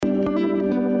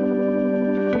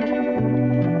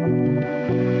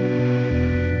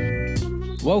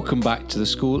Welcome back to the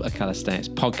School of Calisthenics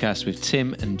podcast with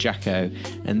Tim and Jacko.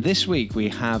 And this week we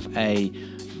have a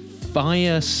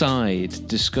fireside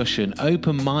discussion,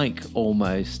 open mic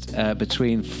almost,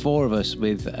 between four of us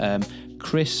with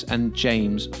Chris and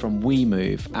James from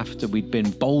WeMove after we'd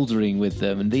been bouldering with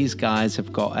them. And these guys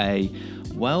have got a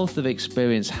wealth of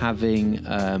experience having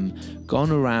gone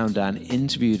around and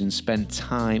interviewed and spent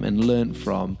time and learnt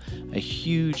from a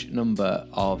huge number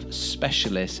of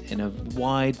specialists in a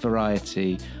wide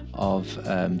variety of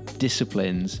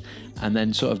disciplines, and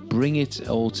then sort of bring it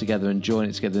all together and join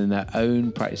it together in their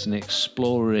own practice and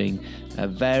exploring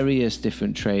various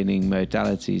different training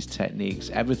modalities, techniques,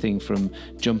 everything from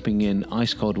jumping in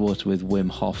ice cold water with Wim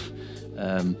Hof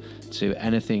to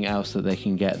anything else that they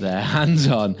can get their hands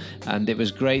on. And it was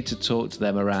great to talk to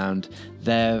them around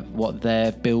what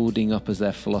they're building up as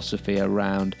their philosophy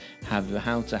around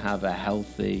how to have a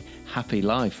healthy, happy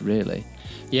life, really.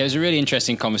 Yeah, it was a really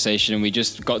interesting conversation, and we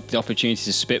just got the opportunity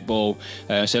to spitball.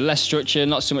 So less structure,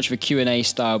 not so much of a Q&A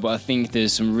style, but I think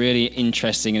there's some really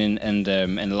interesting and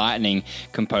enlightening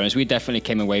components. We definitely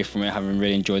came away from it having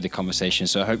really enjoyed the conversation,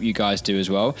 so I hope you guys do as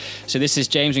well. So this is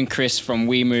James and Chris from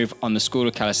WeMove on the School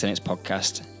of Calisthenics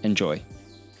podcast. Enjoy.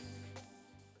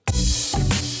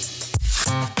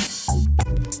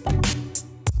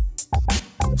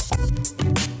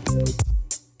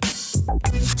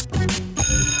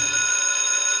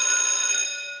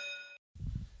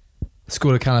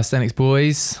 School of Calisthenics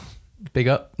boys, big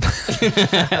up.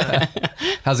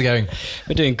 How's it going?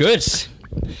 We're doing good.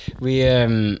 We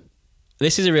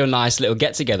this is a real nice little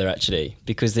get together actually,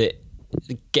 because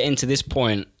getting to this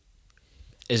point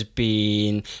has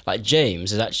been like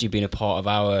James has actually been a part of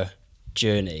our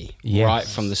journey right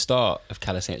from the start of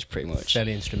calisthenics, pretty much.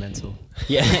 Fairly instrumental.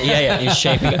 Yeah, in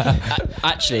shaping it.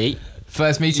 Actually.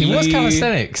 First meeting, what's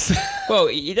calisthenics? Well,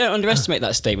 you don't underestimate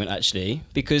that statement, actually,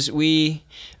 because when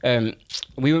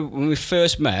we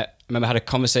first met, I remember I had a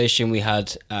conversation we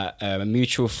had at a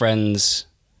mutual friend's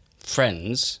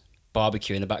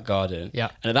barbecue in the back garden.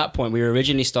 Yeah. And at that point, we were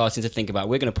originally starting to think about,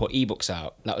 we're going to put ebooks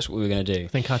out. That was what we were going to do. I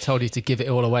think I told you to give it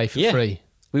all away for free.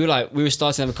 We were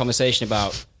starting to have a conversation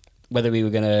about whether we were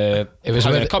going to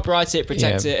copyright it,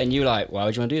 protect it, and you were like, why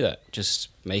would you want to do that? Just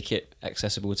make it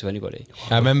accessible to anybody.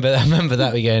 I remember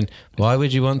that we going, why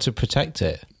would you want to protect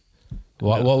it?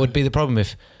 What would be the problem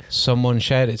if someone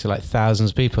shared it to like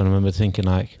thousands of people? And I remember thinking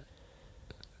like,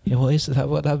 yeah, what is that? That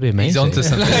would be amazing. He's onto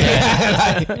something.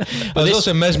 I was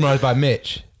also mesmerised by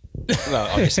Mitch. Well,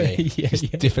 obviously.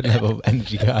 Different level of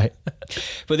energy guy.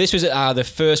 But this was the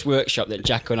first workshop that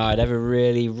Jacko and I had ever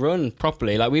really run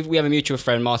properly. Like we have a mutual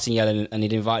friend, Martin Yellen, and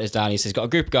he'd invited us down. He says, got a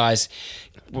group of guys,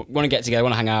 want to get together,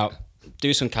 want to hang out,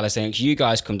 do some calisthenics. You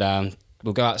guys come down,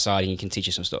 we'll go outside and you can teach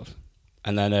us some stuff.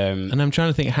 And then... and I'm trying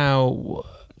to think how...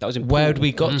 That was where had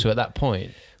we got to at that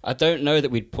point? I don't know that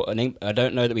we put an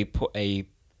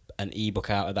ebook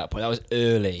out at that point. That was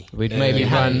early. We'd maybe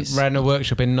ran a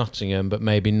workshop in Nottingham, but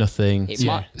maybe nothing.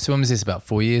 So when was this? About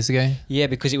 4 years ago? Yeah,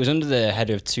 because it was under the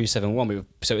header of 271.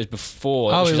 So it was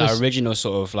before. Which was our original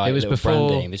sort of like little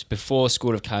branding. It was before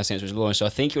School of Calisthenics was launched. So I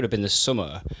think it would have been the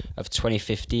summer of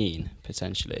 2015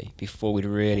 potentially before we'd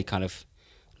really kind of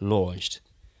launched.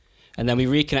 And then we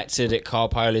reconnected at Carl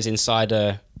Paoli's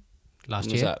Insider.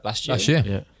 Last year.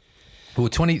 Yeah. Well,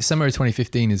 summer of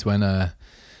 2015 is when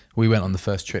we went on the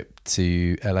first trip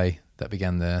to LA. That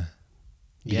began the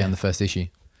first issue.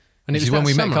 And it was when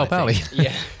we met Carl Paoli.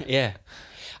 Yeah.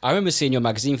 I remember seeing your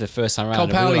magazine for the first time around. Carl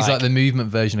Paoli's like the movement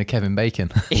version of Kevin Bacon.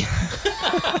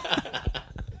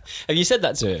 Have you said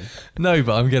that to him? No,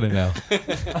 but I'm gonna now.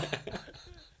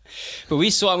 But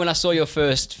when I saw your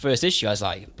first issue, I was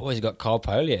like, boys, you got Carl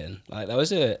Paoli in. Like that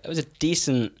was a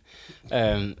decent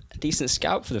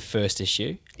scout for the first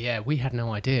issue. Yeah, we had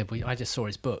no idea. I just saw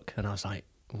his book and I was like,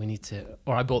 we need to...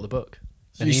 Or I bought the book.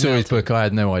 You saw his book, I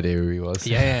had no idea who he was.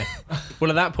 Yeah. Well,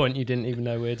 at that point, you didn't even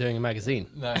know we were doing a magazine.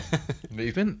 No.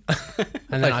 Movement.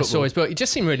 And then I saw his book. It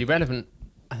just seemed really relevant,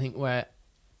 I think, where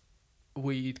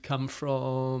we'd come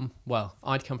from... Well,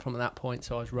 I'd come from at that point,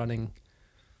 so I was running.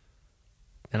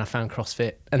 And I found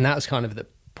CrossFit. And that was kind of the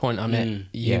point I met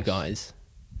you guys.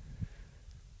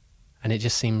 And it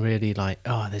just seemed really like,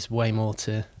 there's way more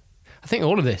to... I think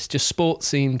all of this, just sports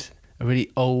seemed a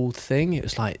really old thing. It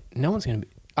was like,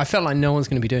 I felt like no one's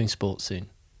going to be doing sports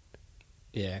soon.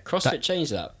 Yeah, CrossFit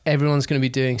changed that. Everyone's going to be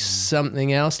doing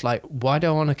something else. Like, why do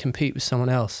I want to compete with someone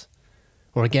else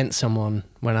or against someone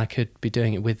when I could be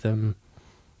doing it with them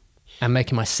and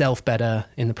making myself better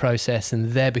in the process,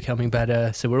 and they're becoming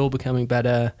better, so we're all becoming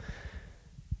better.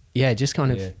 Yeah, it just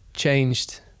kind of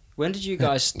changed. When did you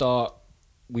guys start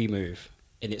WeMove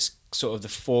in its sort of the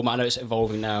format? I know it's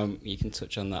evolving now. You can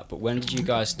touch on that. But when did you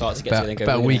guys start to get together and go?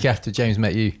 About a week after James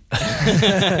met you.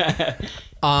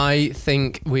 I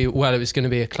think it was going to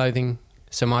be a clothing.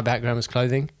 So my background was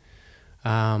clothing.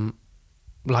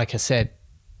 Like I said,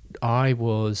 I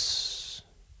was,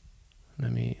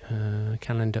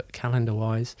 calendar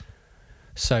wise.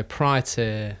 So prior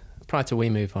to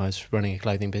WeMove, I was running a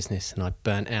clothing business and I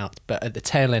burnt out. But at the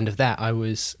tail end of that, I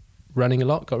was running a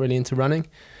lot, got really into running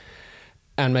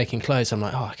and making clothes. I'm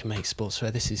like, I can make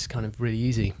sportswear. This is kind of really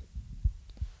easy.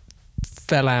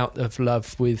 Fell out of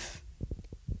love with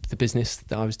the business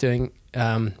that I was doing.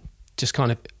 Just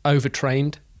kind of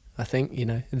overtrained, I think,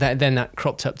 that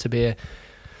cropped up to be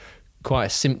quite a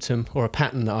symptom or a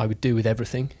pattern that I would do with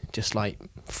everything. Just like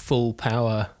full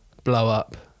power, blow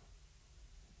up,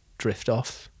 drift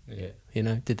off. Yeah.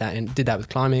 Did that with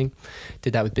climbing,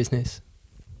 did that with business.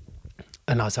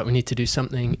 And I was like, we need to do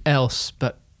something else,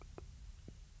 but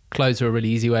clothes are a really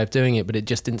easy way of doing it, but it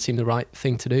just didn't seem the right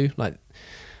thing to do. Like,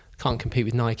 can't compete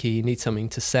with Nike, you need something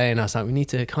to say. And I was like, we need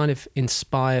to kind of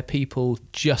inspire people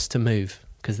just to move,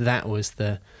 because that was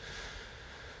the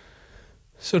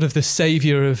sort of the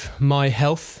savior of my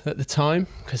health at the time,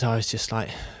 because I was just like,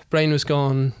 brain was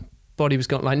gone, body was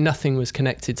gone, like nothing was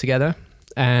connected together.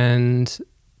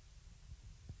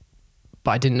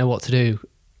 But I didn't know what to do.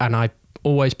 And I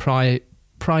always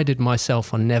prided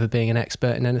myself on never being an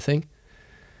expert in anything,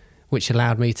 which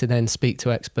allowed me to then speak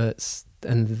to experts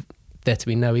and there to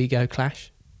be no ego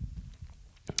clash.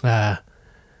 So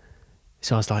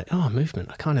I was like,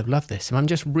 movement, I kind of love this. If I'm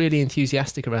just really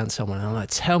enthusiastic around someone, and I'm like,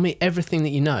 tell me everything that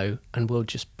you know and we'll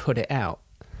just put it out.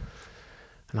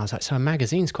 And I was like, so a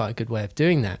magazine's quite a good way of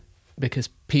doing that, because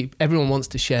everyone wants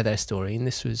to share their story. And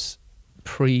this was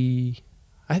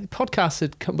I think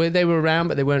podcasts they were around,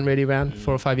 but they weren't really around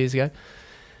 4 or 5 years ago.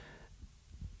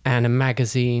 And a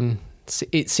magazine,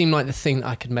 it seemed like the thing that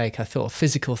I could make. I thought a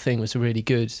physical thing was really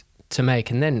good to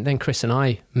make. And then Chris and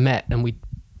I met, and we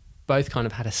both kind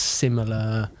of had a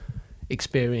similar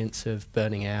experience of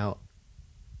burning out,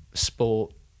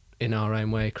 sport in our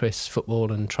own way. Chris,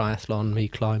 football and triathlon, me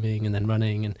climbing and then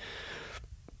running. And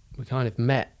we kind of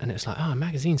met, and it's like, a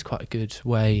magazine's quite a good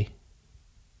way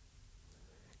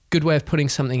of putting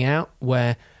something out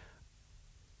where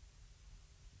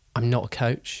I'm not a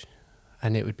coach,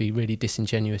 and it would be really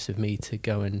disingenuous of me to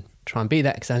go and try and be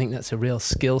that, because I think that's a real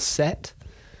skill set,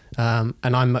 and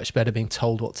I'm much better being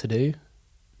told what to do.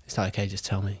 It's like, okay, just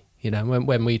tell me.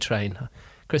 When we train,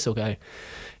 Chris will go,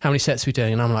 how many sets are we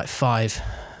doing? And I'm like, 5.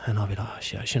 And I'll be like,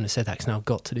 shit, I shouldn't have said that, because now I've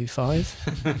got to do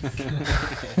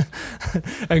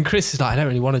 5. And Chris is like, I don't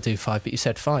really want to do 5, but you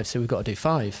said 5, so we've got to do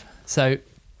 5. So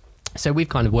we've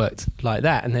kind of worked like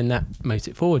that, and then that moves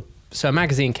it forward. So a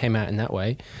magazine came out in that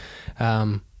way,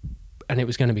 and it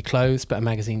was going to be clothes, but a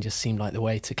magazine just seemed like the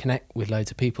way to connect with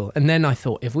loads of people. And then I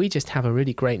thought, if we just have a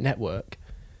really great network,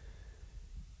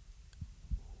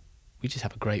 we just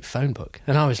have a great phone book.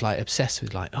 And I was like obsessed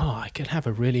with I could have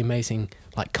a really amazing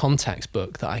contacts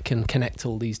book that I can connect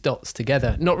all these dots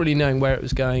together, not really knowing where it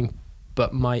was going,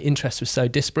 but my interest was so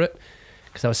disparate,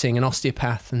 because I was seeing an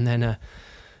osteopath and then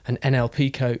an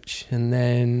NLP coach, and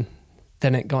then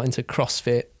it got into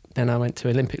CrossFit, then I went to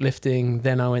Olympic lifting,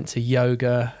 then I went to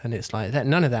yoga, and it's like that.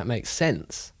 None of that makes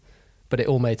sense, but it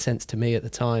all made sense to me at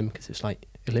the time, because it's like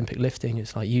Olympic lifting,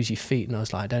 it's like use your feet, and I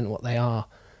was like, I don't know what they are.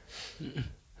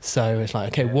 So it's like,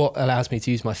 okay, what allows me to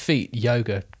use my feet?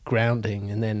 Yoga, grounding,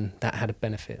 and then that had a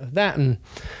benefit of that. And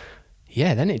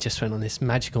yeah, then it just went on this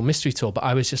magical mystery tour. But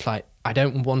I was just like, I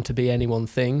don't want to be any one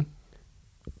thing,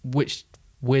 which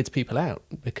weirds people out,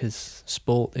 because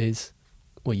sport is,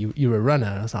 you're a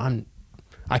runner. I was like,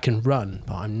 I can run,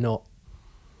 but I'm not,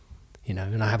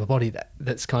 and I have a body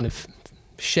that's kind of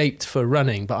shaped for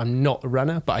running, but I'm not a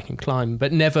runner, but I can climb,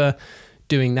 but never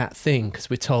doing that thing, because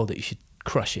we're told that you should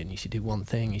crush it and you should do one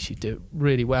thing, you should do it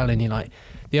really well, and you're like,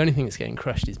 the only thing that's getting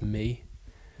crushed is me.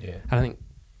 Yeah. And I think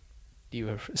you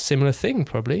were a similar thing,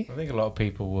 probably. I think a lot of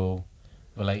people will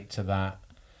relate to that,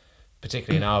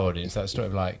 particularly in our audience, that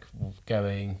sort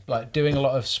of doing a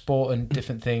lot of sport and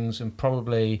different things, and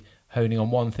probably honing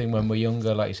on one thing when we're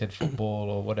younger, like you said, football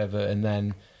or whatever, and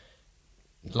then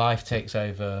life takes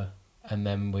over, and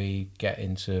then we get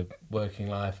into working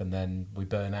life, and then we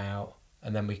burn out,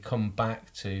 and then we come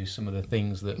back to some of the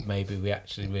things that maybe we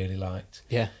actually really liked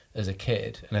as a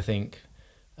kid. And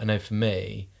I know for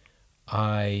me,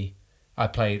 I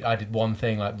did one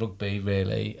thing like rugby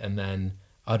really, and then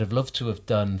I'd have loved to have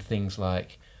done things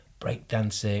like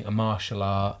breakdancing, a martial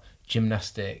art,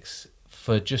 gymnastics,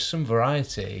 for just some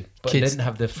variety, but I didn't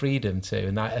have the freedom to.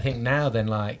 And I think now then,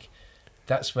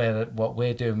 that's where what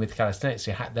we're doing with calisthenics,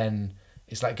 then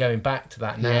it's like going back to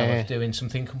that now Yeah. of doing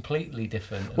something completely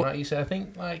different. And like you said, I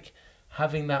think like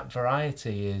having that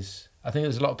variety is. I think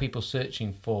there's a lot of people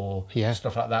searching for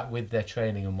stuff like that with their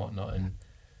training and whatnot. And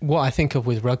what I think of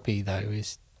with rugby though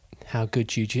is how good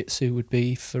jiu-jitsu would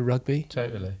be for rugby.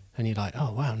 totally. And you're like,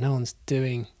 oh wow, no one's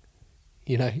doing.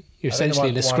 You know, you're I don't know essentially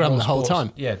in a scrum more the whole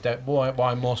sports- time. Yeah,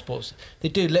 why more sports? They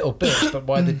do little bits, but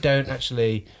why they don't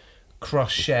actually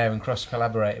cross-share and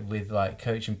cross-collaborate with like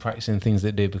coaching, practicing things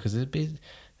they do, because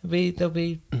there'll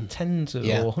be tens of,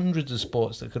 or hundreds of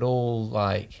sports that could all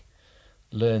like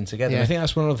learn together. And I think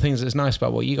that's one of the things that's nice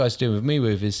about what you guys do with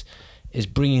WeMove is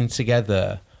bringing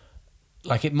together.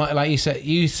 Like it might, like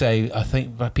you say, I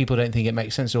think people don't think it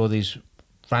makes sense, all these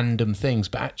random things,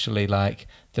 but actually like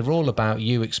they're all about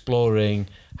you exploring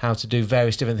how to do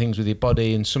various different things with your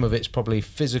body, and some of it's probably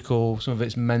physical, some of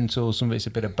it's mental, some of it's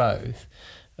a bit of both,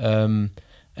 and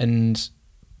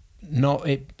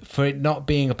not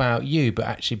being about you, but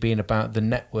actually being about the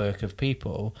network of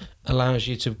people allows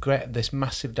you to get this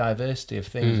massive diversity of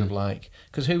things of like,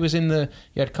 because who was in you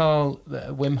had Carl,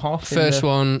 Wim Hof, First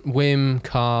one, Wim,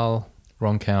 Carl,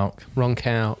 Ron Kauk.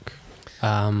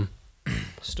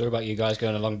 Story about you guys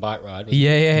going on a long bike ride.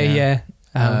 Yeah.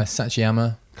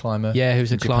 Sachiyama, climber. Yeah, he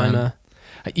was a Japan. climber.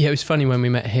 Yeah, it was funny when we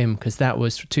met him because that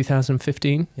was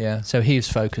 2015. Yeah. So his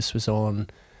focus was on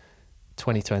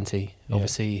 2020. Yeah.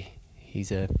 Obviously,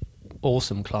 he's a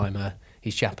awesome climber.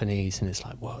 He's Japanese, and it's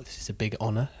like, whoa, this is a big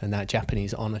honor, and that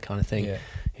Japanese honor kind of thing. Yeah.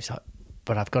 He's like,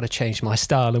 but I've got to change my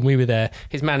style. And we were there.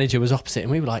 His manager was opposite,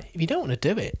 and we were like, if you don't want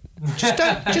to do it, just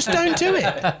don't do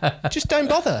it. Just don't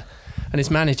bother. And his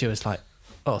manager was like,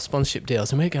 oh, sponsorship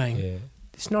deals, and we're going,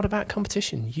 it's not about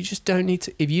competition. You just don't need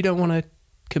to. If you don't want to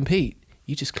compete,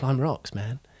 you just climb rocks,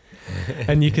 man.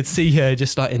 And you could see her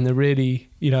just like in the really,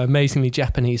 amazingly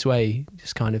Japanese way,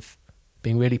 just kind of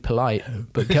being really polite,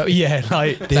 but thank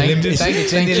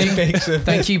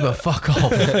you, but fuck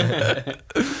off.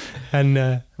 And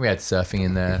we had surfing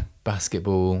in there,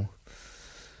 basketball,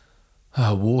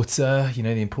 water. The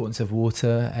importance of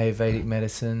water, Ayurvedic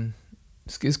medicine.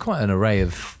 It's quite an array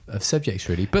of subjects,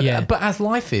 really. But as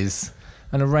life is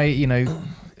an array,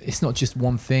 it's not just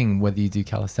one thing. Whether you do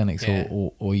calisthenics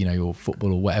or or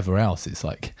football or whatever else, it's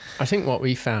like. I think what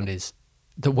we found is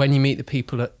that when you meet the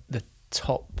people at the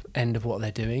top end of what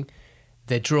they're doing,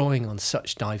 they're drawing on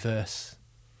such diverse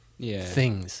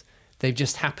things. They've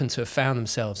just happened to have found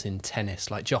themselves in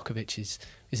tennis. Like Djokovic is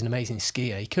an amazing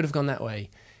skier. He could have gone that way.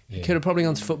 He could have probably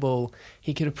gone to football.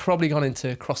 He could have probably gone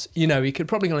into cross. He could have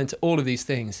probably gone into all of these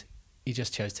things. He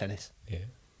just chose tennis. Yeah.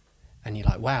 And you're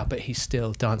like, wow, but he's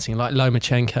still dancing. Like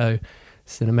Lomachenko,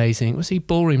 it's an amazing. Was he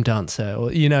ballroom dancer? Or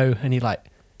and you're like,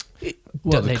 they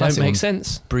don't make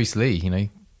sense. Bruce Lee,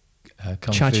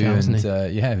 Kung Fu, and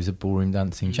he was a ballroom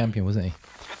dancing champion, wasn't he?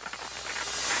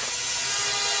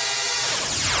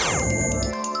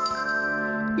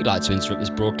 We'd like to interrupt this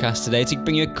broadcast today to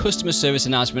bring you a customer service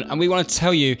announcement, and we want to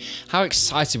tell you how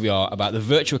excited we are about the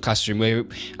virtual classroom, where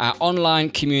our online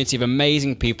community of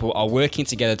amazing people are working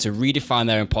together to redefine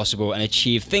their impossible and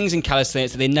achieve things in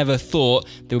calisthenics that they never thought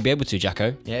they would be able to,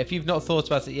 Jacko. Yeah, if you've not thought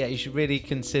about it yet, you should really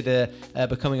consider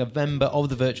becoming a member of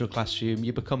the virtual classroom.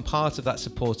 You become part of that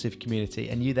supportive community,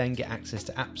 and you then get access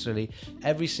to absolutely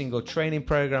every single training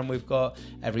program we've got,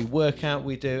 every workout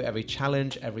we do, every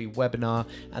challenge, every webinar,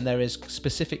 and there is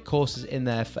specific courses in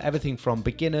there for everything from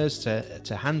beginners to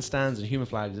handstands and human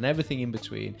flags and everything in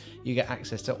between. You get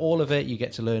access to all of it. You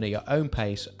get to learn at your own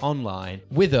pace online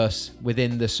with us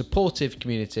within the supportive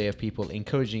community of people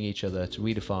encouraging each other to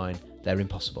redefine their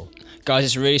impossible. Guys,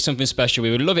 it's really something special.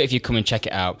 We would love it if you come and check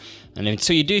it out. And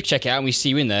until you do check it out and we see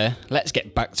you in there, let's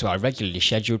get back to our regularly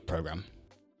scheduled program.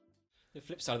 The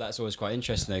flip side of that is always quite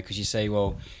interesting, though, because you say,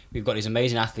 well, we've got these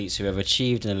amazing athletes who have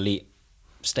achieved an elite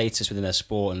status within their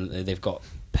sport, and they've got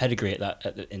pedigree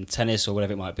in tennis or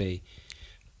whatever it might be.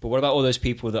 But what about all those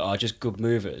people that are just good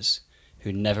movers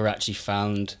who never actually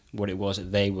found what it was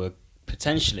that they were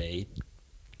potentially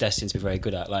destined to be very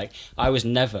good at? Like, I was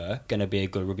never going to be a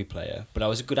good rugby player, but I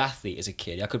was a good athlete as a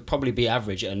kid. I could probably be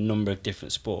average at a number of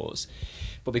different sports,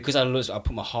 but because I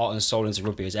put my heart and soul into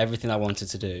rugby, it was everything I wanted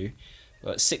to do.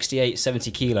 At 68,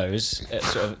 70 kilos at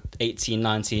sort of 18,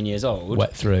 19 years old.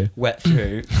 Wet through.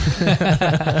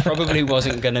 Probably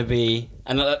wasn't going to be...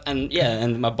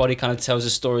 And my body kind of tells the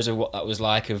stories of what that was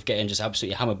like, of getting just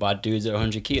absolutely hammered by dudes at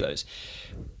 100 kilos.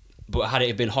 But had it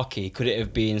have been hockey, could it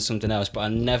have been something else? But I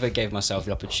never gave myself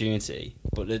the opportunity.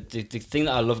 But the thing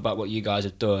that I love about what you guys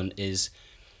have done is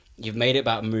you've made it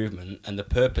about movement, and the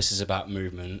purpose is about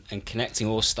movement and connecting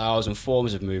all styles and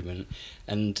forms of movement,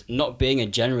 and not being a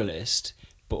generalist,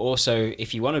 but also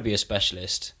if you want to be a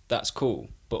specialist, that's cool.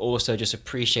 but also just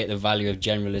appreciate the value of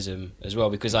generalism as well.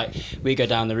 Because like we go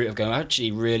down the route of going, I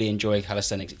actually really enjoy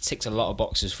calisthenics. It ticks a lot of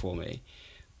boxes for me.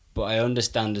 But I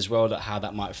understand as well that how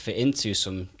that might fit into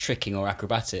some tricking or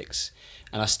acrobatics.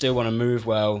 And I still want to move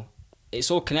well.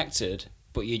 It's all connected,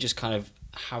 but you just kind of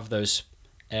have those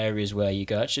areas where you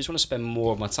go, actually, I just want to spend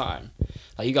more of my time.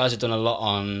 Like you guys have done a lot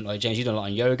on, like James, you've done a lot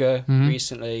on yoga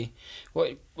recently.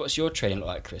 What's your training look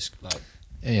like, Chris? Like,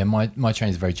 yeah, my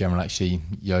training is very general actually.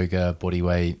 Yoga, body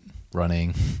weight,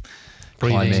 running,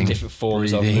 climbing, different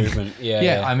forms breathing. of movement.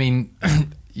 Yeah. I mean,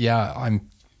 yeah, I'm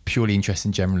purely interested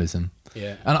in generalism.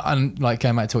 Yeah. And like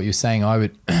going back to what you were saying, I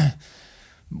would,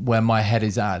 where my head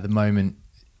is at the moment,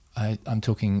 I'm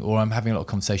talking, or I'm having a lot of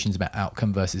conversations about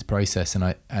outcome versus process,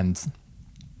 and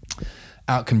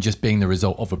outcome just being the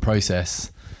result of a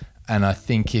process. And I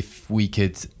think if we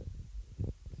could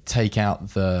take out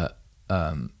the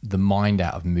mind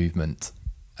out of movement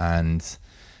and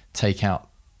take out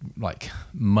like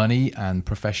money and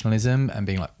professionalism and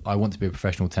being like, I want to be a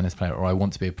professional tennis player or I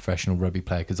want to be a professional rugby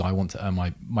player because I want to earn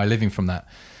my living from that.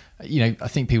 You know, I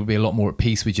think people would be a lot more at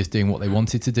peace with just doing what they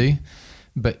wanted to do.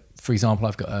 But for example,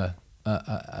 I've got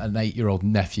an 8-year-old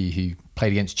nephew who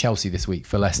played against Chelsea this week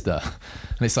for Leicester.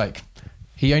 And it's like,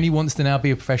 he only wants to now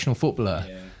be a professional footballer.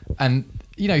 Yeah. And,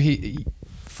 you know, he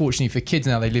fortunately for kids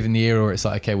now, they live in the era where it's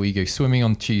like, okay, well, you go swimming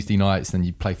on Tuesday nights, then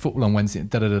you play football on Wednesday,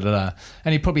 and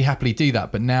he'd probably happily do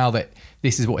that. But now that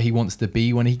this is what he wants to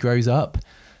be when he grows up,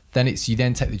 then you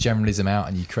then take the generalism out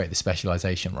and you create the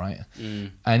specialisation, right?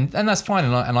 And that's fine,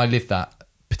 and I live that,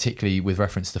 particularly with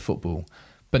reference to football.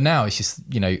 But now it's just,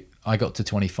 you know, I got to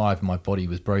 25 and my body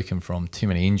was broken from too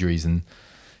many injuries, and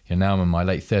you know, now I'm in my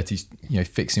late 30s, you know,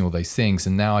 fixing all those things,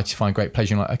 and now I just find great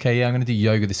pleasure in like, okay, yeah, I'm going to do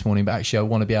yoga this morning, but actually I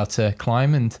want to be able to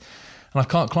climb, and I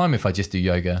can't climb if I just do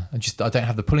yoga. I don't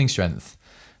have the pulling strength,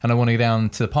 and I want to go down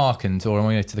to the park or I want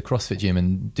to go to the CrossFit gym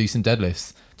and do some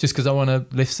deadlifts just because I want to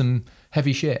lift some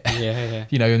heavy shit,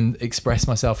 you know, and express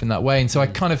myself in that way. And so I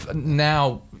kind of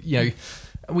now, you know,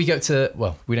 we go to,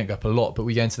 well, we don't go up a lot, but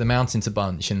we go into the mountains a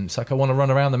bunch, and it's like I want to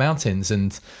run around the mountains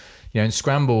and, you know, and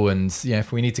scramble, and, you know,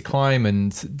 if we need to climb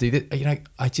and do that, you know,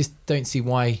 I just don't see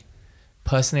why,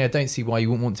 personally, I don't see why you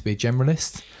wouldn't want to be a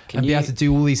generalist and be able to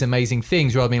do all these amazing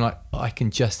things rather than being like, oh, I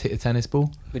can just hit a tennis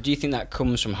ball. But do you think that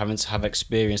comes from having to have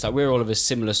experience? Like, we're all of a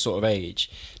similar sort of age.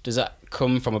 Does that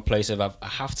come from a place of, I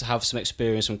have to have some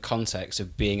experience, some context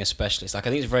of being a specialist? Like, I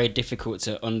think it's very difficult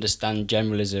to understand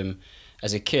generalism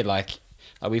as a kid. Like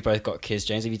we've both got kids,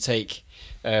 James. If you take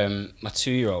my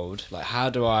 2-year-old, like, how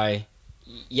do I...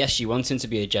 Yes, you want him to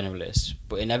be a generalist,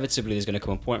 but inevitably there's going to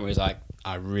come a point where he's like,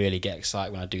 I really get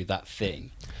excited when I do that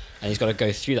thing. And he's got to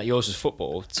go through that. Yours was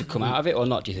football to come out of it, or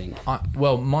not, do you think?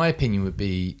 Well, my opinion would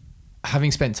be,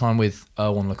 having spent time with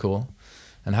Erwan Lacour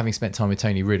and having spent time with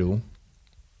Tony Riddle,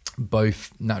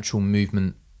 both natural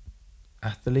movement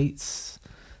athletes,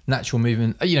 natural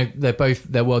movement, you know,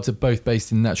 their worlds are both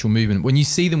based in natural movement. When you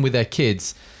see them with their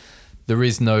kids, there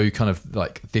is no kind of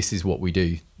like, this is what we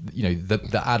do. You know,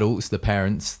 the adults, the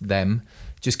parents, them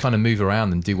just kind of move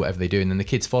around and do whatever they do, and then the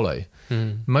kids follow.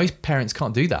 Most parents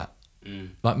can't do that.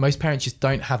 Like, most parents just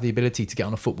don't have the ability to get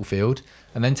on a football field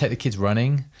and then take the kids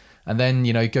running and then,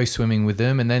 you know, go swimming with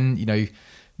them and then, you know,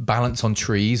 balance on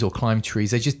trees or climb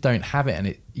trees. They just don't have it. And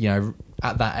it, you know,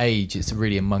 at that age, it's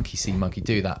really a monkey see, monkey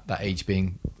do. That age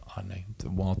being, I don't know, a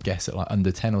wild guess at like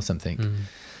under 10 or something.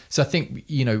 So I think,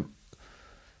 you know,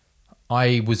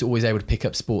 I was always able to pick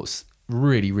up sports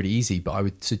really, really easy, but I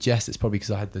would suggest it's probably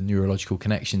because I had the neurological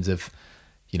connections of,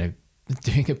 you know,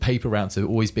 doing a paper route, so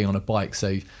always being on a bike.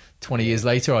 So 20 years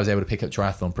later, I was able to pick up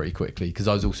triathlon pretty quickly because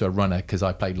I was also a runner because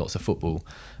I played lots of football.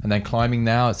 And then climbing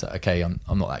now, it's like, okay, I'm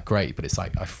not that great, but it's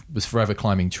like I was forever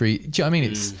climbing trees. Do you know what I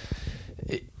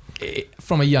mean? It's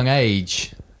from a young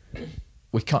age,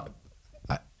 we can't.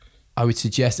 I would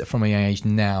suggest that from a young age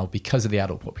now, because of the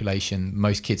adult population,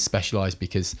 most kids specialise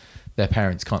because their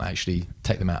parents can't actually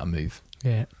take them out and move.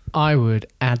 Yeah, I would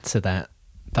add to that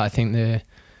I think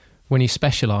when you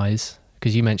specialise,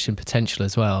 because you mentioned potential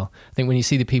as well, I think when you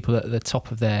see the people at the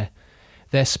top of their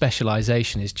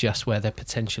specialisation is just where their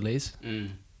potential is,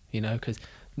 you know, because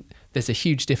there's a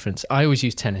huge difference. I always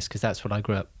use tennis because that's what I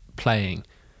grew up playing.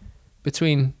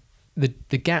 Between the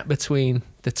gap between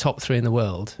the top 3 in the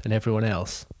world and everyone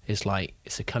else is like,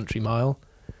 it's a country mile.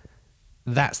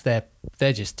 They're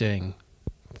just doing,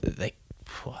 they're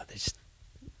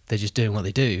just doing what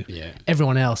they do. Yeah.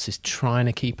 Everyone else is trying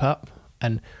to keep up,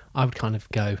 and I would kind of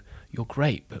go, you're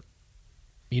great, but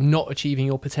you're not achieving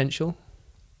your potential.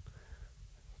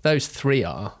 Those 3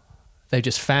 are. They've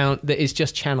just found that it's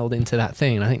just channeled into that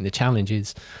thing. And I think the challenge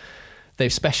is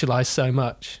they've specialised so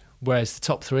much, whereas the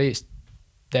top 3,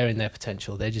 they're in their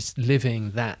potential. They're just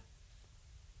living that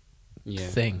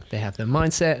thing. They have the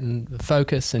mindset and the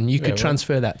focus, and you could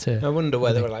transfer that to. I wonder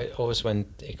whether, like, always when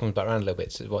it comes back around a little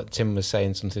bit to what Tim was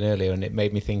saying something earlier, and it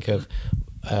made me think of,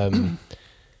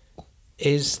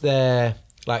 is there,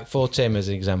 like, for Tim as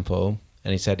an example,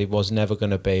 and he said it was never going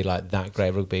to be like that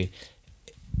great rugby.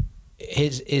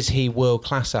 Is he world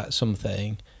class at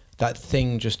something? That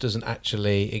thing just doesn't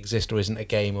actually exist, or isn't a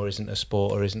game, or isn't a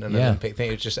sport, or isn't an Olympic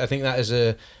thing. It's just, I think that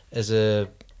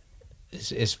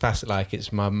it's fast. Like,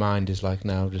 it's, my mind is like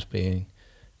now just going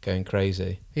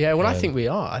crazy. Yeah, well, I think we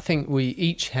are. I think we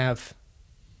each have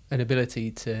an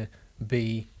ability to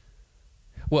be.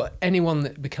 Well, anyone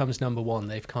that becomes number one,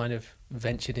 they've kind of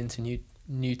ventured into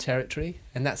new territory,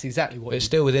 and that's exactly what. But it's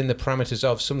still within the parameters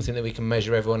of something that we can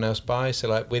measure everyone else by. So,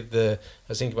 like, I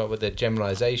was thinking about with the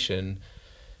generalisation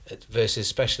versus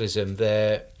specialism,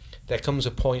 there comes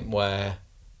a point where,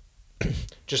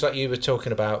 just like you were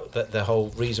talking about, that the whole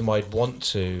reason why I'd want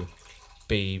to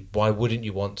be, why wouldn't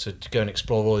you want to go and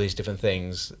explore all these different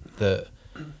things, that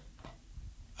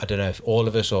I don't know if all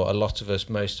of us or a lot of us,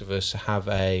 most of us have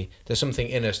there's something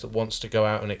in us that wants to go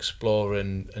out and explore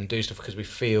and do stuff because we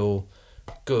feel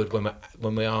good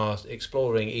when we are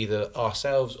exploring either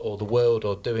ourselves or the world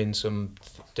or doing some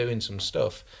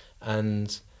stuff.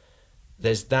 And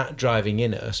there's that driving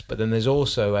in us, but then there's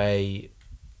also a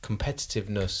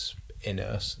competitiveness in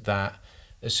us that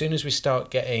as soon as we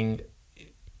start getting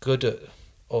good at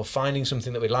or finding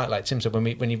something that we like Tim said, when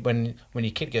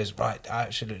your kid goes, right, I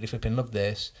absolutely flipping love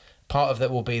this, part of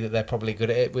that will be that they're probably good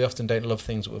at it. We often don't love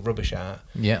things that we're rubbish at.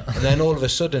 Yeah. And then all of a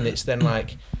sudden it's then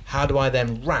like, how do I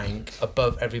then rank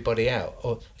above everybody else,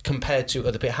 or compared to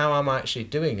other people? How am I actually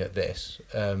doing at this?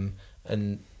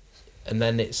 And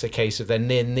then it's a case of there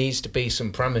needs to be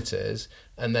some parameters,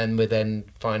 and then we're then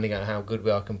finding out how good we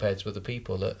are compared to other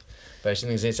people at various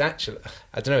things. It's actually,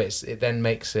 I don't know, it then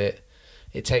makes it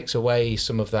takes away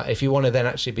some of that. If you want to then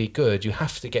actually be good, you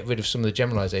have to get rid of some of the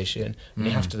generalisation, and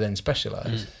you have to then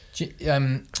specialise.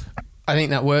 I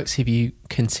think that works if you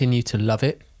continue to love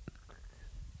it.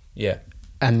 Yeah.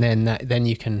 And then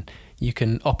you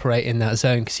can operate in that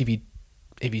zone, because if you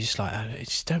just like, I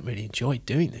just don't really enjoy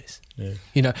doing this. Yeah.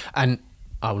 You know, and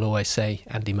I will always say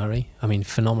Andy Murray, I mean,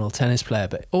 phenomenal tennis player,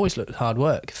 but always looked hard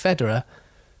work. Federer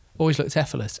always looked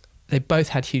effortless. They both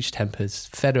had huge tempers.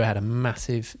 Federer had a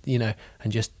massive, and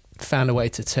just found a way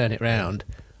to turn it round.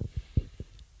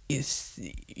 It's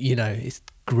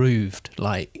grooved,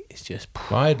 like, it's just.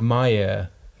 I admire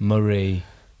Murray.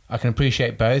 I can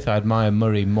appreciate both. I admire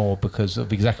Murray more because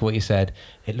of exactly what you said.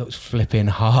 It looks flipping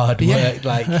hard work.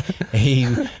 Like, he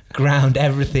ground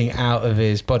everything out of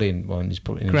his body. Well, he's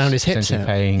probably ground his hips out.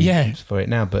 Paying for it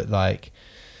now, but like,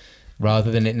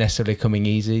 rather than it necessarily coming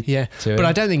easy. Yeah, but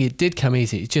I don't think it did come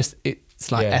easy.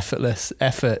 It's like effortless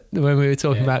effort. When we were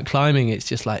talking about climbing, it's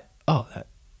just like, or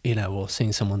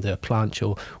seeing someone do a planche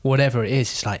or whatever it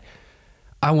is. It's like,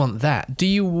 I want that. Do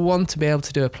you want to be able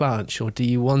to do a planche, or do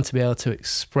you want to be able to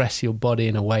express your body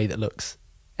in a way that looks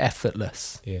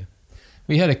effortless? Yeah.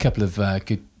 We had a couple of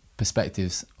good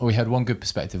perspectives, or we had one good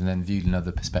perspective and then viewed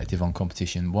another perspective on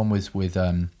competition. One was with,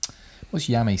 what's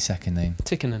Yami's second name?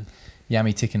 Tikkanen.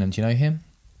 Yami Tikkanen, do you know him?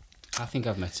 I think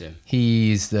I've met him.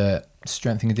 He's the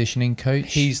strength and conditioning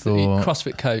coach. He's the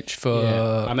CrossFit coach for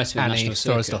I met him at Annie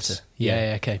Thorisdottir.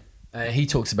 Yeah, okay. He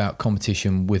talks about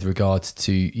competition with regards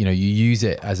to, you use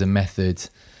it as a method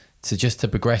to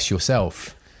progress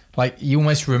yourself. Like, you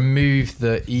almost remove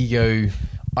the ego,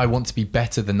 I want to be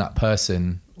better than that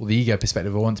person, or the ego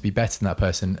perspective, I want to be better than that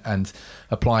person, and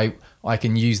apply, I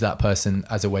can use that person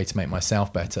as a way to make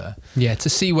myself better. Yeah, to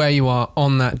see where you are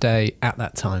on that day at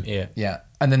that time. Yeah.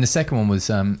 And then the second one was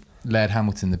Laird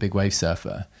Hamilton, the big wave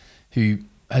surfer, who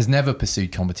has never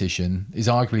pursued competition, is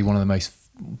arguably one of the most,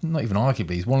 not even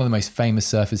arguably, he's one of the most famous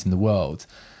surfers in the world.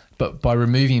 But by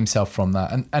removing himself from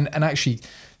that, and actually,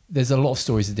 there's a lot of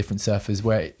stories of different surfers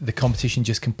where the competition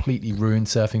just completely ruined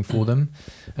surfing for them,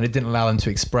 and it didn't allow them to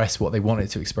express what they wanted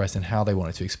to express and how they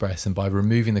wanted to express. And by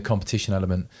removing the competition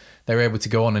element, they were able to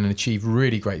go on and achieve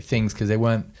really great things because they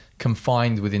weren't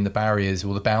confined within the barriers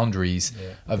or the boundaries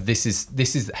of this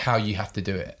is how you have to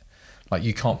do it. Like,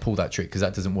 you can't pull that trick because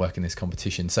that doesn't work in this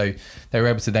competition. So they were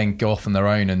able to then go off on their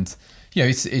own, and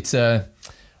it's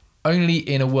only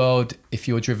in a world, if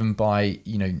you're driven by,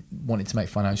 wanting to make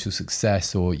financial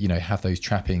success or, have those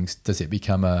trappings, does it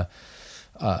become a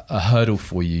hurdle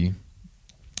for you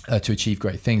to achieve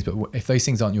great things. But if those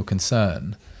things aren't your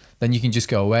concern, then you can just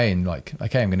go away and like,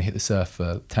 okay, I'm going to hit the surf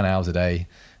for 10 hours a day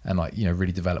and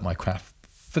really develop my craft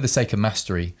for the sake of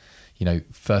mastery.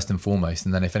 first and foremost,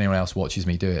 and then if anyone else watches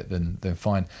me do it, then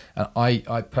fine. And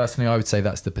I personally, I would say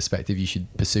that's the perspective you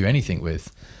should pursue anything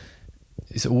with.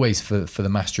 It's always for the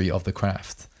mastery of the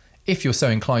craft. If you're so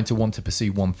inclined to want to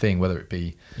pursue one thing, whether it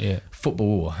be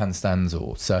football or handstands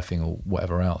or surfing or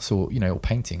whatever else, or or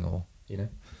painting or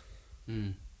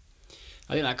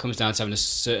I think that comes down to having a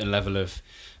certain level of,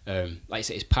 like you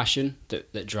say, it's passion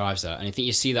that drives that, and I think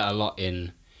you see that a lot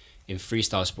in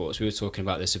freestyle sports. We were talking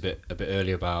about this a bit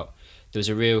earlier about there was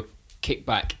a real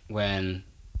kickback when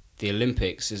the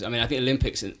Olympics is. I mean, I think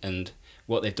Olympics and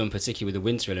what they've done, particularly with the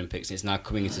Winter Olympics, it's now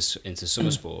coming into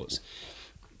summer sports.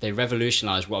 They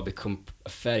revolutionised what had become a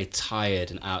fairly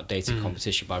tired and outdated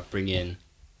competition by bringing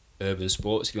urban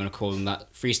sports, if you want to call them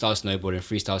that, freestyle snowboarding,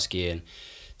 freestyle skiing,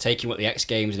 taking what the X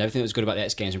Games and everything that was good about the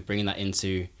X Games and bringing that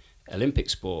into Olympic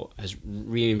sport has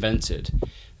reinvented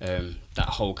that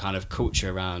whole kind of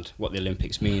culture around what the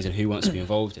Olympics means and who wants to be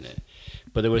involved in it.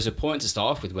 But there was a point to start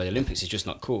off with where the Olympics is just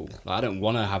not cool. Like, I don't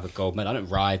want to have a gold medal. I don't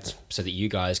ride so that you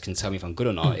guys can tell me if I'm good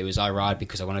or not. It was I ride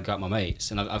because I want to go out with my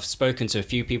mates. And I've spoken to a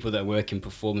few people that work in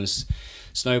performance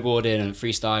snowboarding and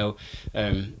freestyle,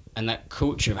 and that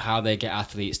culture of how they get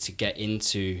athletes to get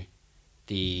into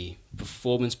the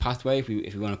performance pathway, if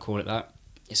we want to call it that.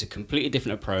 It's a completely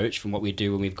different approach from what we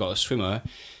do when we've got a swimmer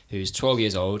who's 12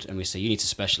 years old and we say, you need to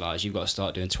specialise. You've got to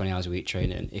start doing 20 hours a week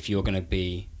training if you're going to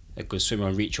be a good swimmer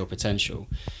and reach your potential.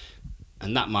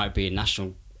 And that might be a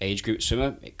national age group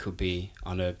swimmer. It could be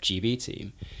on a GB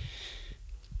team.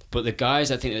 But the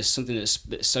guys, I think there's something that's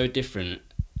so different,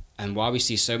 and why we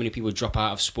see so many people drop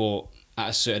out of sport at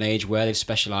a certain age where they've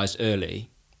specialised early,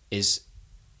 is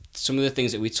some of the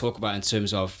things that we talk about in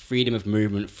terms of freedom of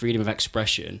movement, freedom of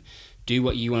expression. Do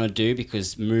what you want to do,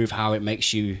 because move how it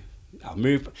makes you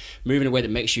move in a way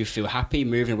that makes you feel happy,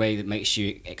 move in a way that makes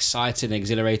you excited and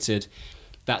exhilarated.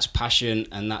 That's passion,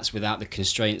 and that's without the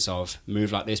constraints of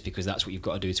move like this because that's what you've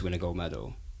got to do to win a gold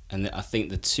medal. And I think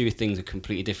the two things are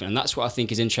completely different. And that's what I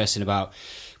think is interesting about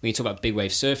when you talk about big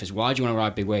wave surfers. Why do you want to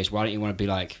ride big waves? Why don't you want to be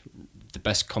like the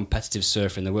best competitive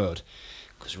surfer in the world?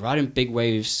 Because riding big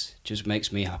waves just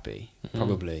makes me happy,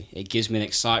 probably. It gives me an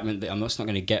excitement that I'm just not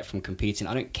going to get from competing.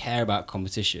 I don't care about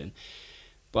competition.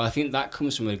 But I think that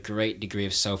comes from a great degree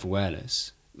of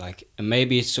self-awareness. Like, and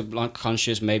maybe it's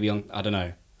subconscious, maybe, I don't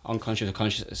know, unconscious or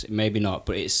conscious, maybe not.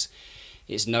 But it's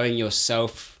knowing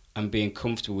yourself and being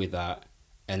comfortable with that,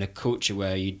 and a culture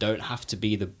where you don't have to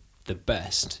be the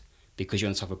best because you're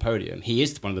on top of a podium. He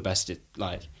is one of the best,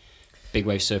 like, big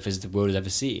wave surfers the world has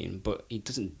ever seen, but he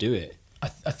doesn't do it. I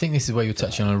think this is where you're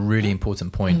touching on a really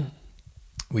important point.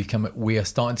 We are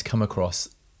starting to come across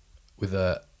with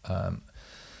a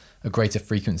greater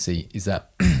frequency, is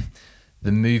that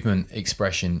the movement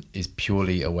expression is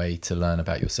purely a way to learn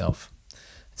about yourself.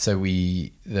 So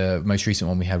the most recent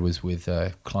one we had was with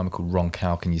a climber called Ron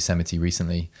Kalk in Yosemite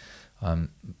recently.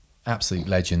 Absolute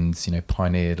legends,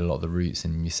 pioneered a lot of the routes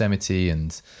in Yosemite,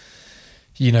 and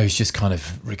he's just kind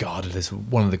of regarded as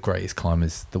one of the greatest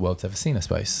climbers the world's ever seen, I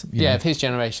suppose. Of his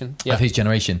generation. Yeah. Of his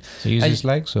generation. So he used his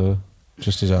legs or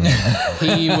just his own?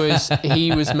 He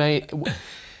was made...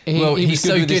 He's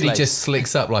so good he just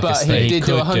slicks up like a snake. But he did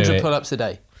do 100 pull-ups a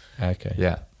day. Okay.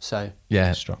 Yeah. So...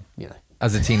 Yeah. Strong.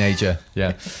 As a teenager,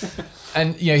 yeah.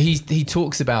 And, he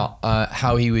talks about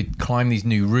how he would climb these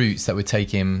new routes that would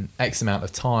take him X amount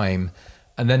of time,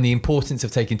 and then the importance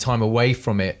of taking time away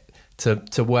from it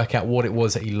to work out what it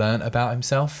was that he learned about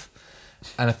himself.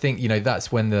 And I think,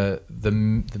 that's when the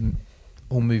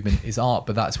all movement is art,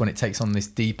 but that's when it takes on this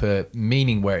deeper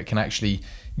meaning where it can actually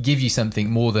give you something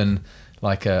more than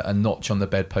like a notch on the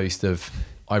bedpost of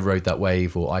I rode that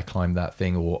wave, or I climbed that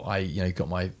thing, or I, got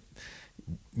my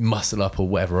muscle up, or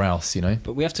whatever else,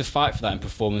 But we have to fight for that in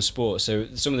performance sports. So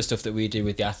some of the stuff that we do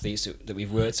with the athletes that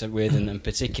we've worked with, and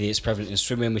particularly it's prevalent in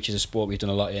swimming, which is a sport we've done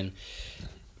a lot in,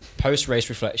 post-race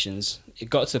reflections. It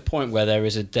got to the point where there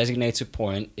is a designated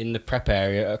point in the prep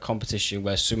area at a competition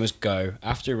where swimmers go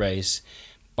after a race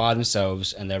by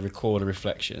themselves and they record a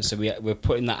reflection. So we're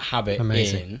putting that habit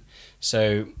in.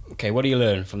 So, okay, what do you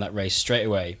learn from that race straight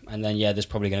away? And then, there's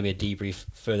probably going to be a debrief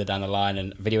further down the line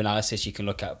and video analysis you can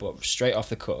look at, but straight off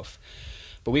the cuff.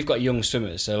 But we've got young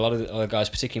swimmers, so a lot of the other guys,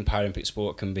 particularly in Paralympic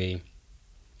sport, can be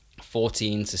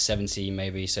 14 to 17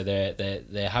 maybe, so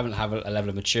they haven't have a level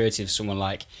of maturity of someone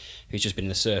like who's just been in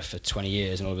the surf for 20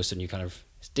 years, and all of a sudden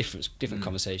it's different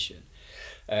conversation.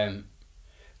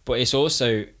 But it's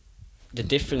also, the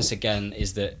difference again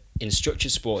is that in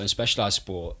structured sport and specialised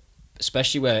sport,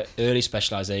 especially where early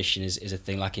specialisation is a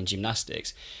thing, like in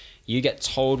gymnastics, you get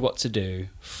told what to do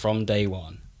from day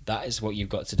one. that is what you've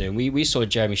got to do. And we saw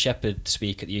Jeremy Shepherd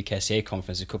speak at the UKSCA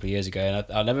conference a couple of years ago, and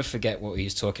I'll never forget what he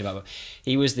was talking about.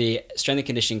 He was the strength and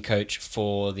conditioning coach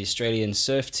for the Australian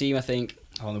surf team, I think,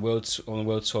 on the world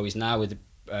tour. He's now with the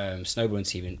snowboarding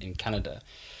team in Canada.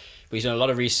 But he's done a lot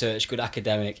of research, good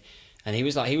academic, and he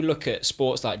was like, he would look at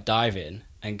sports like diving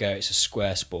and go, it's a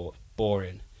square sport,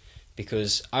 boring,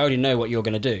 because I already know what you're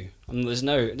going to do. I mean, there's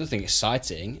nothing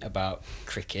exciting about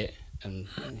cricket, and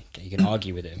you can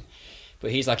argue with him.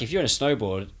 But he's like, if you're in a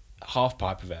snowboard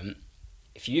half-pipe event,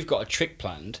 if you've got a trick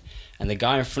planned and the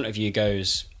guy in front of you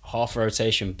goes half a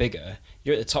rotation bigger,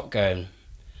 you're at the top going,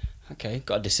 okay,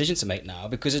 got a decision to make now,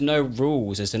 because there's no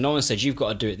rules. No one said you've got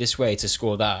to do it this way to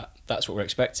score that. That's what we're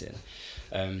expecting.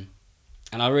 And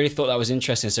I really thought that was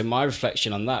interesting. So my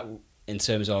reflection on that in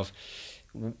terms of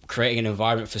creating an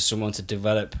environment for someone to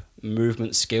develop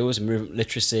movement skills, movement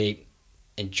literacy,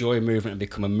 enjoy movement and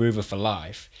become a mover for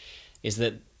life, is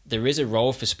that there is a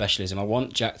role for specialism. I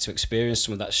want Jack to experience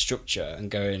some of that structure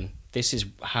and going, this is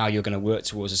how you're going to work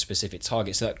towards a specific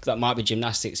target. So that might be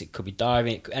gymnastics, it could be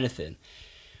diving, it could be anything.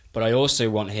 But I also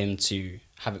want him to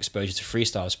have exposure to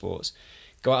freestyle sports.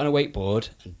 Go out on a wakeboard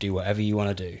and do whatever you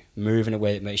want to do. Move in a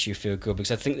way that makes you feel good,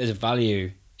 because I think there's a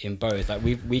value in both. Like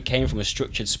we came from a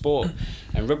structured sport,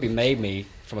 and rugby made me,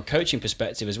 from a coaching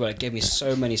perspective as well, it gave me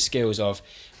so many skills of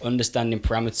understanding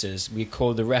parameters. We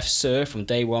called the ref sir from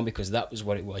day one because that was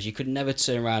what it was. You could never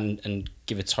turn around and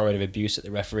give a torrent of abuse at the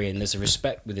referee, and there's a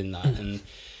respect within that. And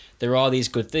there are these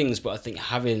good things, but I think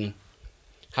having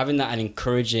that and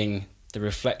encouraging the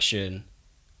reflection,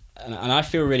 and I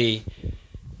feel really,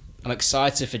 I'm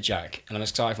excited for Jack, and I'm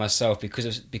excited for myself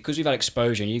because we've had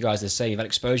exposure, and you guys are the same. You've had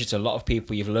exposure to a lot of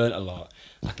people. You've learned a lot.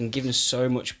 I can give them so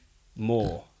much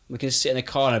more. We can sit in a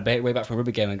car on a way back from a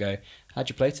rugby game and go, how'd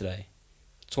you play today?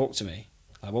 Talk to me.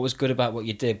 Like, what was good about what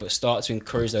you did? But start to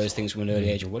encourage those things from an early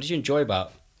age. What did you enjoy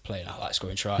about playing? I like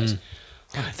scoring tries.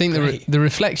 I think the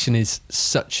reflection is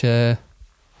such a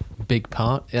big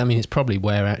part. I mean, it's probably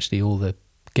where actually all the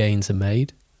gains are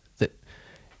made, that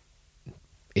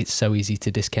it's so easy to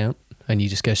discount, and you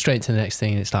just go straight to the next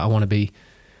thing, and it's like,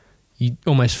 you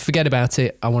almost forget about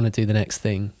it, I want to do the next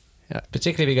thing.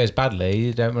 Particularly if it goes badly,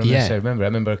 you don't necessarily remember. I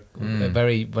remember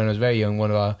when I was very young,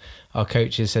 one of our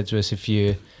coaches said to us,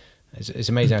 it's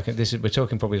amazing, we're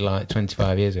talking probably like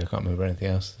 25 years ago, I can't remember anything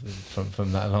else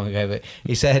from that long ago, but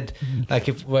he said, like,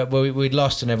 if we'd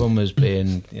lost and everyone was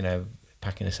being,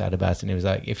 packing us out about it, and he was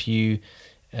like, if you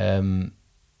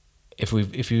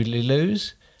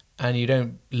lose and you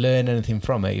don't learn anything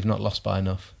from it, you've not lost by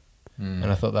enough. And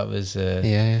I thought that was...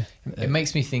 It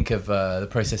makes me think of the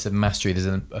process of mastery.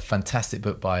 There's a fantastic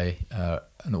book by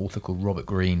an author called Robert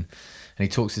Greene, and he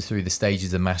talks us through the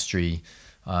stages of mastery.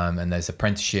 And there's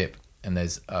apprenticeship, and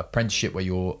there's apprenticeship where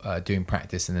you're doing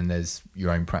practice, and then there's your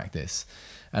own practice.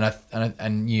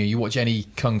 And you watch any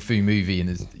kung fu movie, and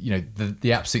there's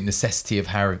the absolute necessity of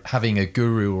having a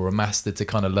guru or a master to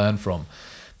kind of learn from.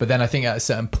 But then I think at a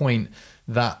certain point,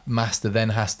 that master then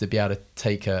has to be able to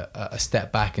take a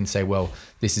step back and say, well,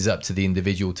 this is up to the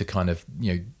individual to kind of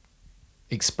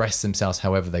express themselves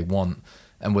however they want,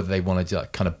 and whether they want to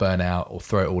kind of burn out or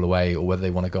throw it all away, or whether they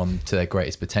want to go on to their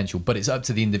greatest potential. But it's up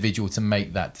to the individual to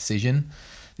make that decision.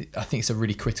 I think it's a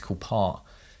really critical part.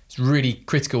 It's really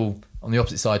critical on the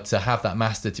opposite side to have that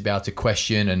master to be able to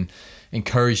question and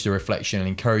encourage the reflection and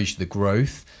encourage the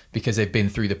growth, because they've been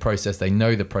through the process, they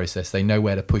know the process, they know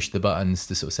where to push the buttons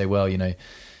to sort of say, well,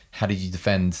 how did you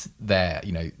defend there?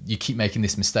 You keep making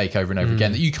this mistake over and over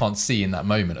again that you can't see in that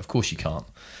moment. Of course you can't,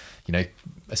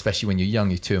 especially when you're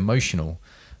young, you're too emotional,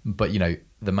 but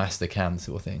the master can,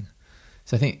 sort of thing.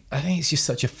 So I think it's just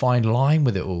such a fine line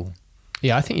with it all.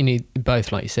 Yeah, I think you need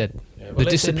both, like you said. The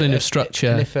discipline of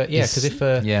structure. If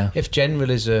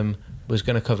generalism was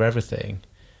going to cover everything,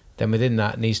 then within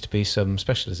that needs to be some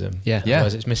specialism.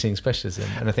 Otherwise it's missing specialism.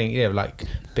 And I think,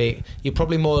 you're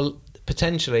probably more,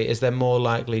 potentially, is there more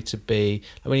likely to be,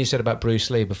 when you said about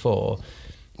Bruce Lee before,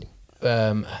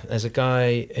 there's a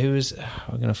guy who was,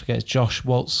 I'm going to forget, it's Josh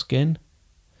Waltzkin.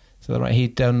 So right,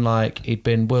 he'd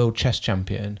been world chess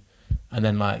champion, and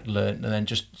then learned, and then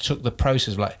just took the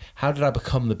process of how did I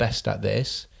become the best at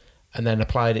this, and then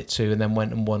applied it to, and then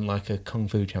went and won a kung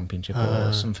fu championship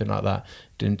or something like that.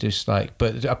 Didn't just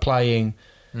but applying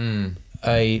there's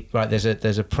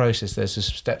a process, there's some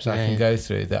steps I can go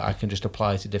through that I can just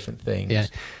apply to different things. Yeah.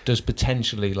 Does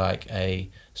potentially a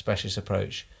specialist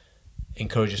approach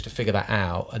encourage us to figure that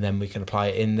out, and then we can apply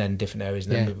it in then different areas,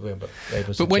 and then we're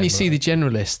able to. But when you see the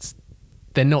generalists,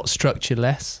 they're not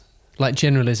structureless. Like,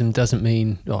 generalism doesn't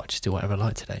mean, I just do whatever I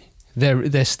like today.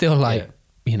 They're still I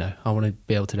want to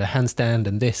be able to do a handstand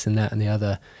and this and that and the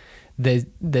other.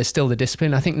 there's still the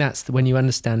discipline. I think that's when you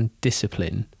understand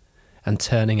discipline and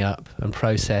turning up and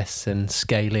process and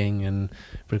scaling and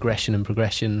regression and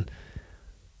progression,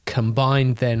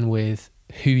 combined then with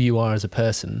who you are as a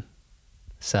person.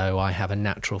 So I have a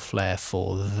natural flair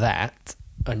for that,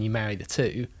 and you marry the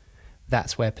two,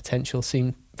 that's where potential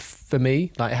seemed, for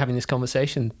me, like having this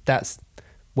conversation, that's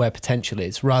where potential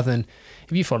is. Rather than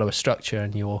if you follow a structure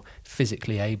and you're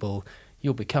physically able,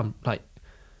 you'll become like,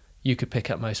 you could pick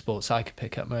up most sports, I could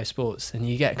pick up most sports, and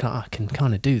you get, I can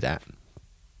kind of do that,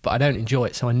 but I don't enjoy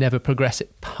it, so I never progress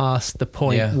it past the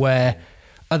point where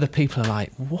other people are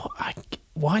like,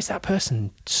 why is that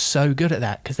person so good at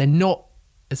that? Because they're not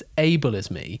as able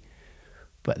as me,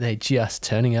 but they're just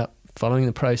turning up, following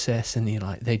the process, and you're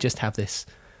like, they just have this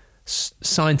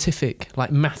scientific,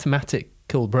 like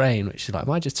mathematical brain, which is like,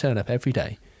 I just turn up every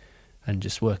day and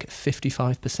just work at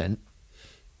 55%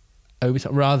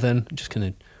 overtime, rather than just kind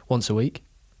of once a week,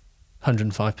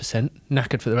 105%,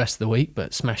 knackered for the rest of the week,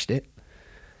 but smashed it.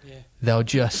 Yeah. They'll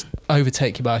just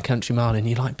overtake you by a country mile, and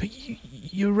you're like, but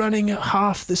you're running at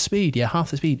half the speed. Yeah,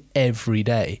 half the speed every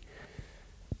day.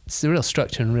 It's the real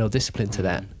structure and real discipline to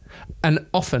that. And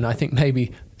often, I think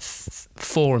maybe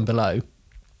 4 and below,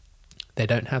 they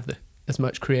don't have as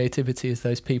much creativity as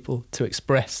those people to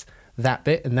express that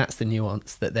bit, and that's the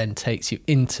nuance that then takes you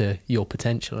into your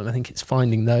potential. And I think it's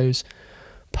finding those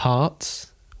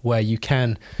parts where you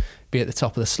can be at the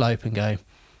top of the slope and go,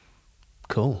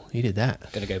 cool, you did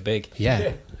that. Gonna go big.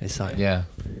 Yeah. It's like, because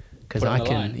Put it I on the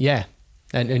can, line.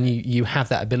 and you have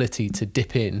that ability to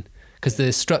dip in, because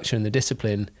the structure and the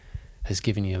discipline has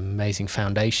given you an amazing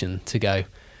foundation to go,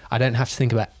 I don't have to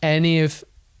think about any of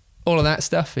all of that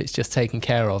stuff, it's just taken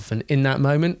care of. And in that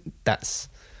moment, that's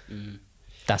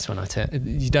when I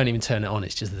you don't even turn it on,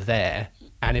 it's just there.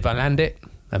 And if I land it,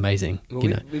 amazing. Well,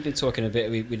 we've been talking a bit,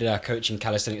 we did our coaching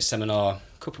calisthenics seminar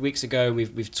a couple of weeks ago.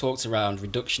 We've talked around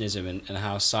reductionism and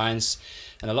how science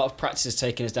and a lot of practice has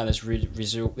taken us down this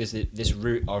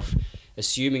route of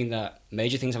assuming that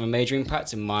major things have a major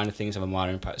impact and minor things have a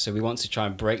minor impact. So we want to try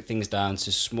and break things down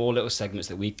to small little segments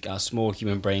that our small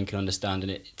human brain can understand, and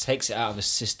it takes it out of a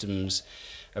systems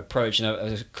approach. And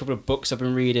there's a couple of books I've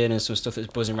been reading and some stuff that's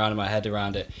buzzing around in my head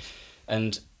around it.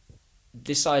 And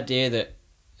this idea that,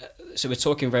 so we're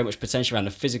talking very much potential around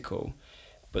the physical,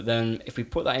 but then if we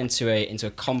put that into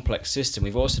a complex system,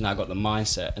 we've also now got the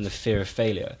mindset and the fear of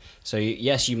failure. So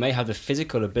yes, you may have the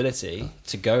physical ability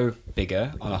to go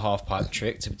bigger on a half pipe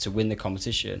trick to win the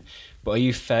competition, but are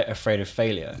you afraid of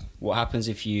failure? What happens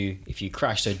if you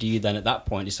crash? So do you then at that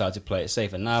point decide to play it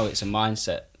safe? And now it's a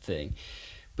mindset thing,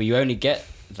 but you only get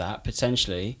that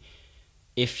potentially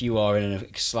if you are in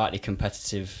a slightly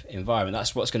competitive environment.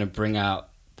 That's what's going to bring out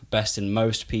the best in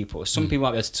most people. Some people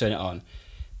might be able to turn it on,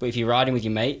 but if you're riding with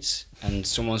your mates and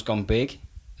someone's gone big,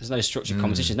 there's no structured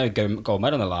competition, no gold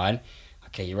medal on the line.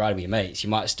 Okay, you're riding with your mates,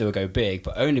 you might still go big,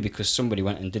 but only because somebody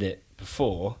went and did it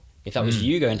before. If that was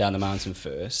you going down the mountain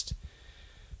first,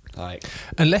 like,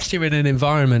 unless you're in an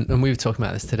environment, and we were talking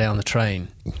about this today on the train,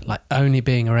 like only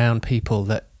being around people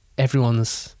that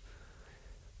everyone's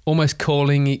almost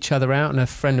calling each other out. And a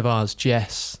friend of ours,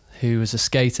 Jess, who was a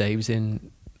skater, he was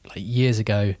in, like years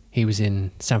ago, he was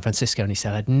in San Francisco, and he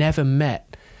said, I'd never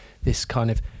met this kind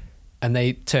of, and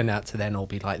they turned out to then all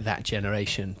be like that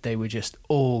generation. They were just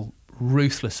all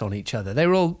ruthless on each other. They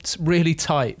were all really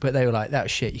tight, but they were like, that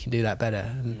was shit, you can do that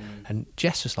better. And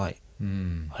Jess was like,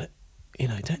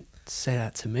 don't say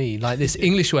that to me, like this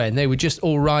English way. And they were just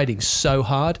all riding so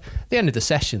hard. At the end of the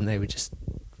session, they were just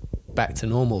back to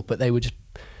normal, but there was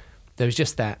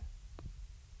just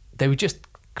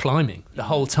climbing the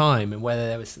whole time, and whether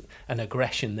there was an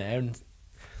aggression there,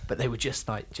 but they were just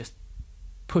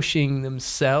pushing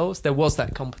themselves. There was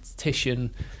that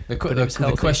competition. The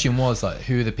question was like,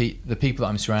 who are the people that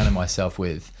I'm surrounding myself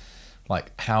with?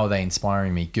 Like, how are they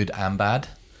inspiring me, good and bad?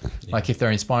 Yeah. Like, if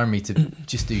they're inspiring me to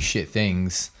just do shit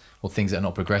things or things that are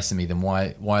not progressing me, then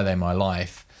why are they in my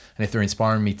life? And if they're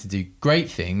inspiring me to do great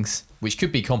things, which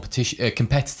could be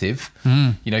competitive,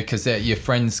 because your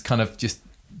friends kind of just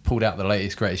pulled out the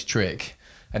latest, greatest trick,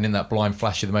 and in that blind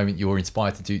flash of the moment, you're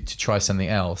inspired to try something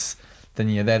else, then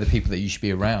they're the people that you should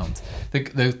be around.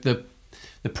 The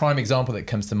prime example that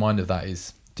comes to mind of that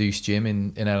is Deuce Gym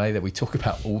in LA that we talk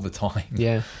about all the time.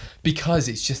 Yeah, because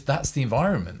it's just, that's the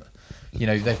environment.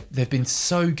 They've been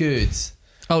so good,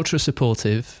 ultra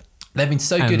supportive. They've been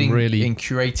so good in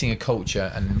curating a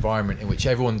culture and environment in which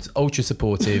everyone's ultra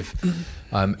supportive,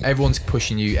 everyone's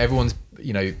pushing you, everyone's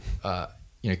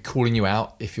calling you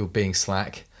out if you're being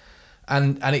slack,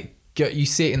 and you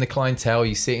see it in the clientele,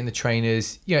 you see it in the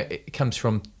trainers. It comes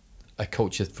from a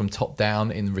culture from top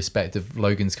down in respect of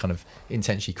Logan's kind of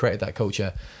intentionally created that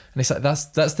culture. And it's like,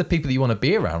 that's the people that you want to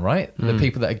be around, right? The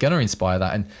people that are going to inspire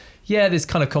that. And yeah, there's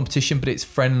kind of competition, but it's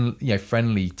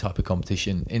friendly type of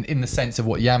competition in the sense of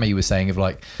what Yami was saying of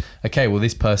like, okay, well,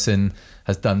 this person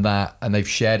has done that and they've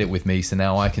shared it with me. So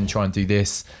now I can try and do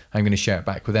this. I'm going to share it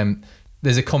back with them.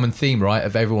 There's a common theme, right?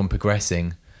 Of everyone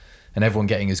progressing and everyone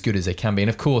getting as good as they can be. And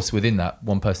of course, within that,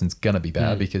 one person's going to be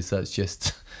better because that's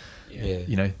just,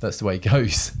 that's the way it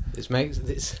goes. It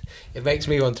makes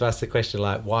me want to ask the question,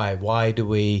 like, why do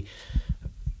we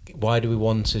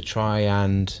want to try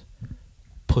and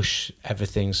push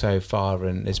everything so far?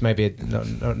 And it's maybe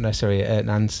not necessarily an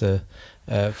answer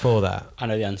for that. I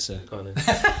know the answer. Go on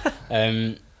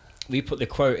then. We put the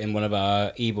quote in one of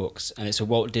our ebooks, and it's a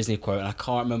Walt Disney quote, and I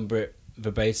can't remember it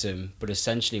verbatim, but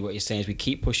essentially what you're saying is we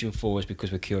keep pushing forwards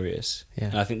because we're curious. Yeah.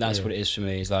 And I think that's what it is for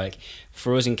me. Is like,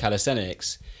 for us in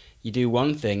calisthenics, you do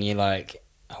one thing, you're like,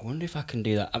 I wonder if I can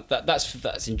do that.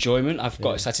 That's enjoyment. I've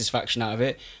got satisfaction out of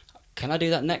it. Can I do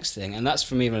that next thing? And that's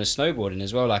for me when snowboarding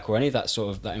as well, like, or any of that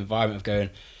sort of that environment of going,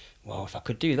 well, if I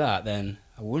could do that, then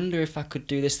I wonder if I could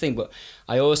do this thing. But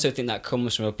I also think that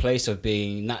comes from a place of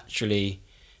being naturally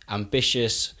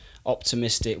ambitious,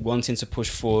 optimistic, wanting to push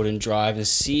forward and drive and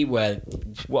see what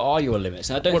are your limits.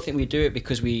 And I don't think we do it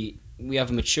because we have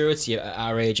a maturity at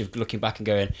our age of looking back and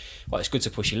going, well, it's good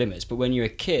to push your limits. But when you're a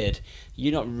kid,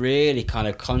 you're not really kind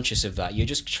of conscious of that. You're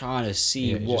just trying to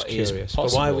see what is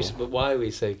possible. But why are we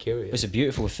so curious? It's a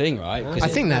beautiful thing, right? I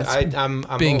think that's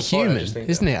being human,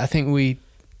 isn't it? I think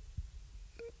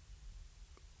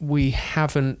we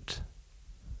haven't...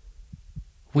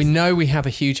 We know we have a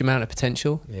huge amount of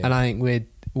potential, and I think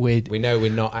we know we're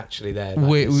not actually there.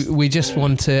 We just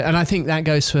want to, and I think that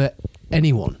goes for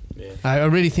anyone. Yeah. I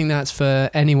really think that's for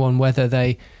anyone, whether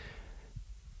they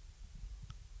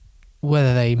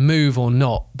move or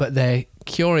not, but they're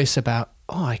curious about,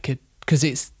 I could, because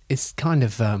it's kind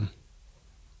of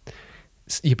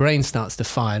your brain starts to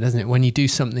fire, doesn't it? When you do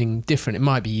something different, it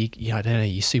might be I don't know,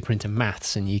 you're super into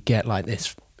maths and you get like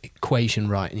this equation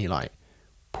right, and you're like,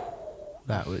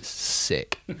 that was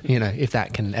sick, if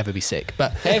that can ever be sick.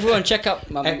 But hey, everyone, check out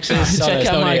my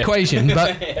equation.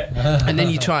 But and then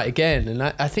you try it again, and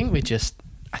I think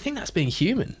that's being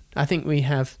human. I think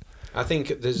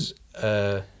there's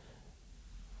a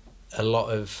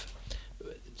lot of.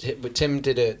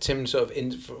 Tim sort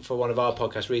of for one of our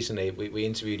podcasts recently. We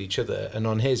interviewed each other, and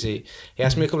on his he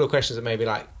asked me a couple of questions that made me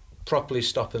like properly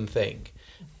stop and think,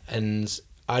 and.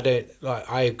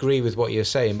 I agree with what you're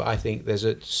saying, but I think there's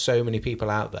so many people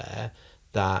out there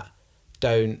that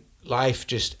life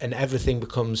just, and everything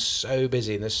becomes so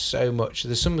busy, and there's so much.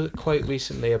 There's some quote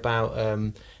recently about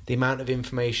the amount of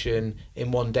information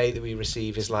in one day that we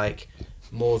receive is like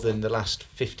more than the last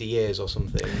 50 years or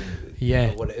something.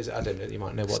 Yeah. What it is, I don't know, you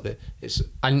might know what it's.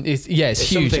 And it's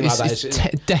huge. Like it's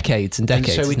decades and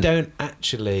decades. And so we don't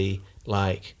actually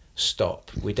like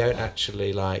stop. We don't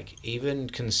actually like even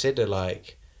consider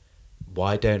like,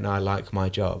 why don't I like my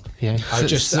job? Yeah, I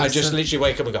just literally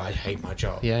wake up and go, I hate my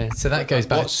job. Yeah, so that goes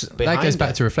back. That goes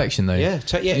back to reflection, though. Yeah,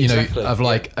 exactly. Of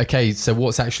like, okay, so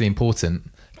what's actually important?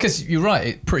 Because you're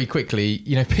right. Pretty quickly,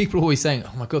 people are always saying,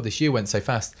 "Oh my god, this year went so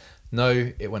fast."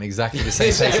 No, it went exactly the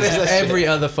same pace as every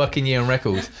other fucking year on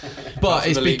record. But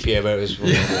it's leap year, but it was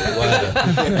whatever.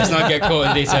 Let's not get caught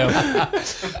in detail.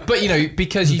 But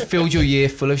because you filled your year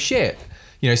full of shit.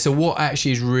 So what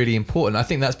actually is really important? I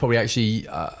think that's probably actually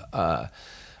a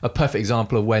perfect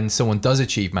example of when someone does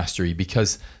achieve mastery,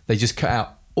 because they just cut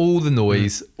out all the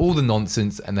noise, all the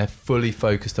nonsense, and they're fully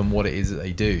focused on what it is that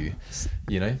they do.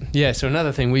 Yeah. So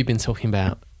another thing we've been talking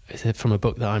about from a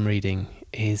book that I'm reading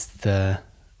is the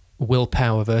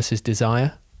willpower versus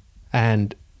desire,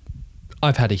 and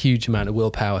I've had a huge amount of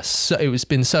willpower. So it's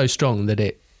been so strong that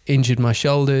it injured my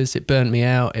shoulders, it burnt me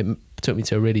out, it took me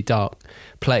to a really dark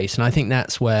place. And I think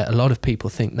that's where a lot of people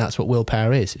think that's what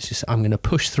willpower is. It's just, I'm going to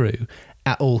push through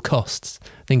at all costs.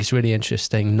 I think it's really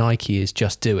interesting. Nike is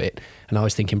just do it. And I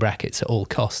was thinking brackets at all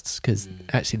costs, because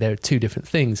actually there are two different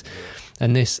things.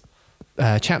 And this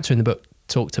chapter in the book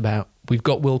talked about, we've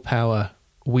got willpower,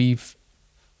 we've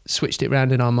switched it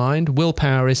around in our mind.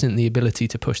 Willpower isn't the ability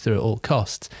to push through at all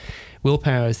costs.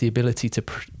 Willpower is the ability to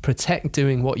protect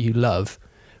doing what you love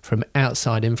from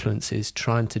outside influences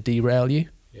trying to derail you.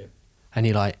 Yeah. And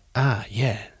you're like,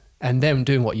 and then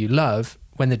doing what you love,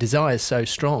 when the desire is so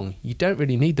strong, you don't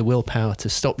really need the willpower to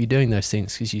stop you doing those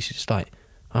things, because you're just like,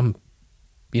 I'm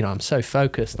so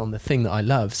focused on the thing that I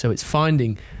love. So it's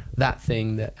finding that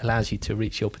thing that allows you to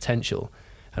reach your potential.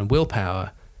 And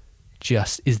willpower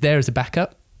just is there as a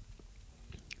backup,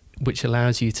 which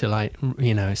allows you to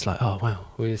it's like, oh wow,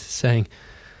 we were saying,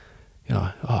 you're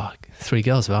like, oh, 3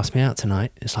 girls have asked me out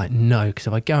tonight. It's like, no, because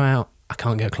if I go out, I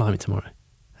can't go climbing tomorrow.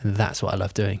 And that's what I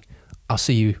love doing. I'll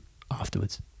see you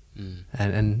afterwards.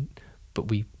 But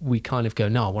we kind of go,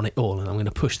 no, I want it all, and I'm going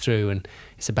to push through, and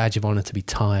it's a badge of honour to be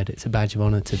tired. It's a badge of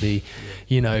honour to be,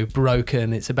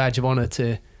 broken. It's a badge of honour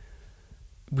to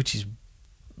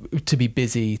be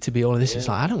busy, to be all of this. It's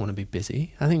like, I don't want to be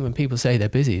busy. I think when people say they're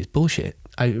busy, it's bullshit.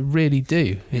 I really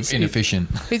do. It's inefficient.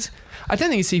 I don't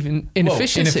think it's even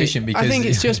inefficiency. Inefficient because I think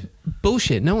it's just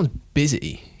bullshit. No one's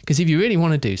busy, because if you really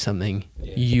want to do something,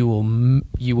 you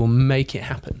will make it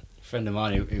happen. A friend of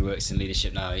mine who works in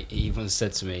leadership now, he once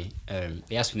said to me,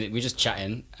 he asked me, we were just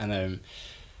chatting, and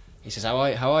he says, how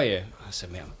are you? I said,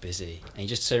 mate, I'm busy. And he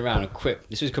just turned around and quipped.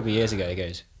 This was a couple of years ago. He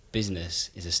goes, business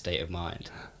is a state of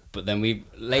mind. But then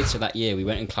later that year, we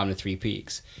went and climbed the 3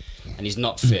 peaks, and he's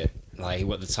not fit. Like,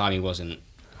 at the time, he wasn't.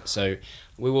 So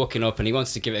we're walking up, and he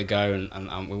wanted to give it a go,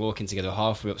 and we're walking together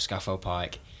halfway up Scaffold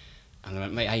Pike. And I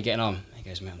went, mate, how you getting on? He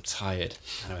goes, mate, I'm tired.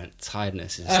 And I went,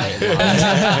 tiredness is a state of mind.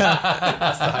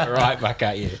 That's like right back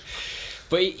at you.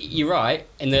 But you're right,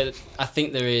 in that I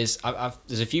think there's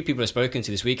a few people I've spoken to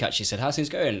this week actually said, how's things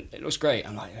going? It looks great.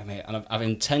 I'm like, yeah, mate. And I've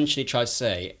intentionally tried to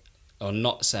say, or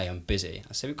not say, I'm busy.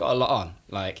 I said, we've got a lot on.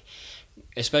 Like,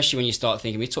 especially when you start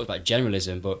thinking, we talked about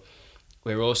generalism, but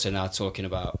we're also now talking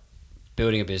about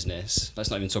building a business. Let's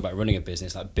not even talk about running a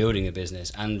business, like building a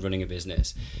business and running a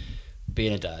business,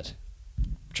 being a dad,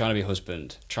 trying to be a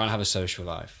husband, trying to have a social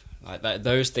life. Like that,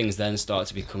 those things then start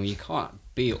to become, you can't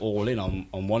be all in on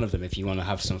one of them if you want to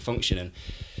have some function. And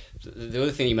the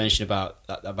other thing you mentioned about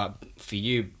for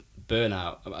you,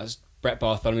 burnout, as Brett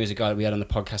Bartholomew is a guy that we had on the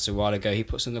podcast a while ago. He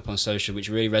put something up on social which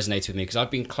really resonated with me, because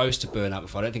I've been close to burnout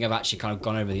before. I don't think I've actually kind of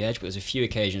gone over the edge, but there's a few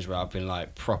occasions where I've been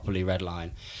like properly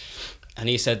redline. And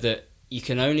he said that you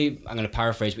can only, I'm going to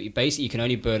paraphrase, but you can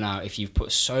only burn out if you've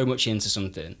put so much into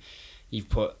something. You've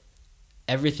put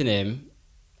everything in,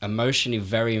 emotionally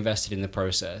very invested in the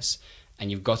process, and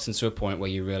you've gotten to a point where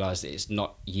you realise that it's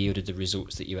not yielded the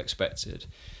results that you expected.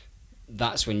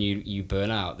 That's when you burn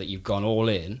out, that you've gone all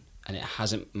in and it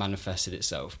hasn't manifested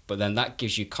itself. But then that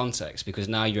gives you context, because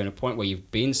now you're in a point where you've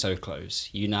been so close,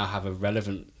 you now have a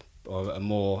relevant or a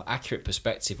more accurate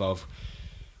perspective of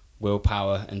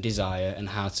willpower and desire and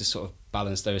how to sort of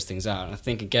balance those things out. And I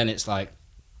think, again, it's like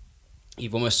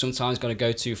you've almost sometimes got to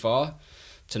go too far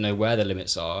to know where the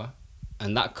limits are.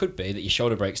 And that could be that your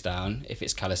shoulder breaks down if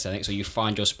it's calisthenics, or you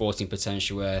find your sporting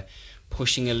potential where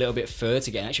pushing a little bit further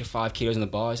to get an extra 5 kilos on the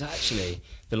bar is actually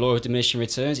the law of diminishing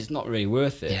returns. It's not really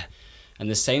worth it. Yeah. And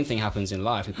the same thing happens in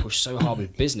life. We push so hard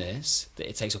with business that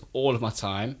it takes up all of my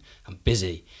time. I'm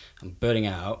busy, I'm burning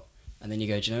out. And then you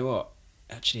go, do you know what?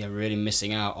 Actually, I'm really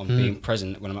missing out on being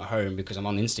present when I'm at home, because I'm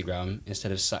on Instagram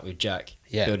instead of sat with Jack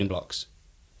building blocks.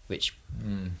 Which,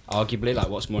 arguably, like,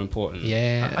 what's more important?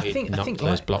 Yeah, I think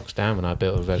those blocks down when I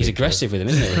built a very. He's aggressive with them,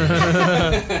 isn't he?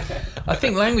 I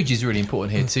think language is really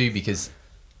important here too, because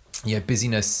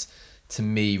busyness to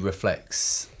me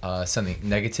reflects something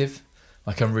negative.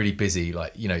 Like, I'm really busy.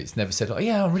 Like, it's never said, like,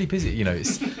 yeah, I'm really busy.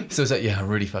 It's always like, yeah, I'm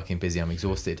really fucking busy. I'm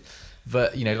exhausted.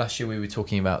 But last year we were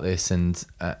talking about this, and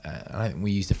I think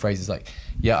we used the phrases like,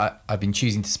 yeah, I've been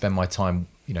choosing to spend my time,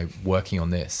 working on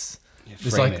this.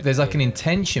 There's an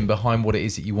intention behind what it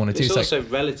is that you want to do. It's also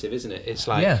like, relative, isn't it? It's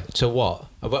like, to what?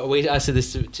 I said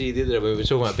this to you the other day. We were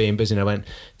talking about being busy, and I went,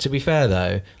 to be fair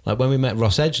though, like when we met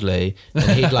Ross Edgley,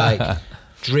 and he'd like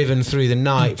driven through the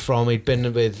night he'd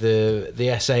been with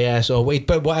the SAS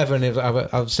but whatever, and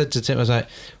I've said to Tim, I was like,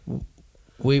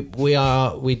 we do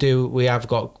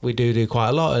quite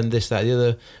a lot, and this, that, the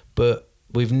other, but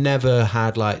we've never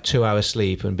had like 2 hours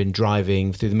sleep and been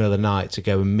driving through the middle of the night to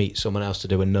go and meet someone else to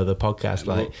do another podcast.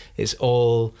 Like, it's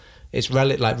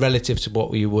relative to what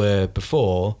we were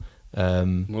before.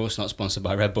 We're also not sponsored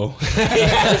by Red Bull.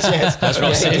 yes. That's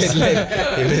what I said.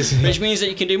 Which means that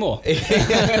you can do more. I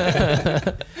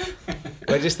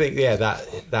just think,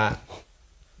 that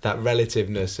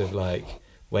relativeness of like,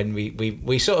 when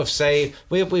we sort of say,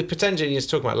 we potentially, just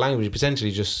talking about language,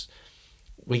 potentially just,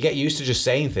 we get used to just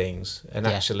saying things, and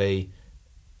actually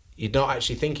you're not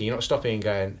actually thinking, you're not stopping and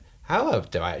going, how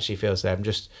do I actually feel today?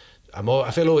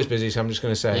 I feel always busy, so I'm just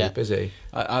going to say busy.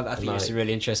 I think it's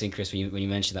really interesting, Chris, when you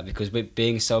mentioned that, because with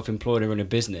being self-employed and running a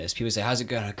business, people say, how's it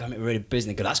going? I go, I'm really busy.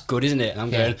 They go, that's good, isn't it? And I'm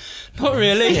going, not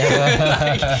really.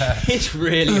 It's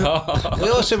really hard. We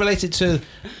also related to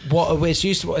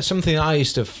something I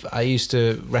used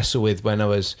to wrestle with when I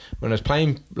was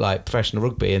playing like professional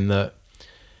rugby, in that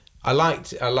I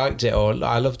liked it, or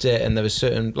I loved it, and there was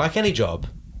certain, like any job,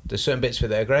 there's certain bits of it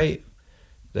that are great.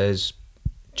 There's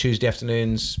Tuesday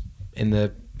afternoons in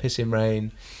the pissing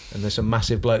rain, and there's some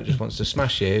massive bloke just wants to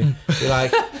smash you, you're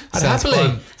like, I'd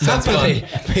happily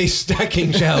be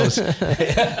stacking shells at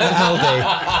Aldi.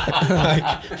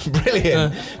 Like,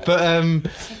 brilliant. But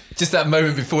just that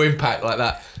moment before impact, like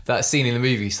that scene in the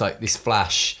movie, it's like this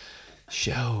flash.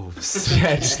 Shelves,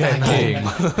 stacking,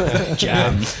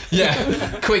 Jam.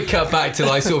 yeah. Quick cut back to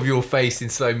like sort of your face in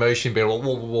slow motion, being like,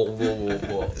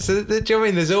 whoa. So, do you know what I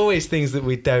mean? There's always things that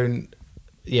we don't,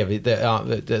 that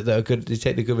are good. They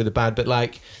take the good with the bad, but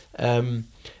like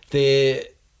the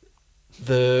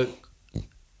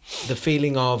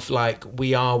feeling of like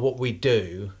we are what we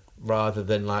do rather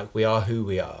than like we are who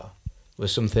we are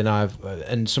was something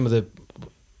and some of the.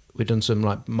 We've done some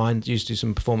used to do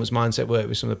some performance mindset work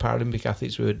with some of the Paralympic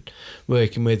athletes we were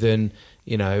working with, and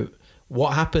you know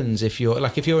what happens if you're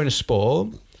in a sport,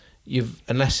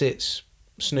 unless it's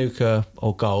snooker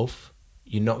or golf,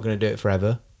 you're not going to do it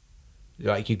forever.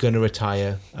 Like you're going to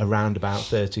retire around about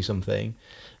 30 something,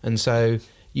 and so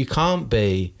you can't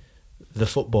be the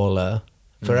footballer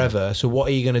forever. So what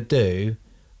are you going to do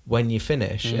when you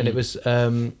finish? And it was.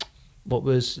 What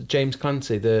was James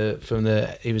Clancy?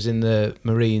 He was in the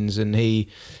Marines, and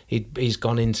he's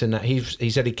gone into.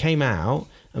 He said he came out,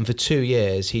 and for 2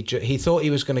 years he thought he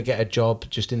was going to get a job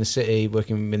just in the city,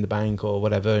 working in the bank or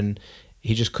whatever, and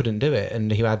he just couldn't do it.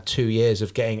 And he had 2 years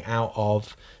of getting out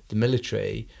of the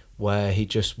military where he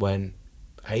just went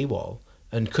AWOL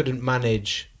and couldn't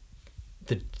manage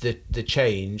the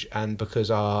change, and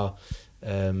because our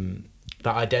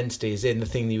that identity is in the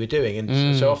thing that you were doing,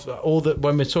 and so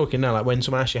when we're talking now, like when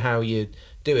someone asks you how you're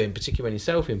doing, particularly when you're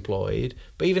self-employed,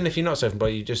 but even if you're not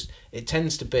self-employed, it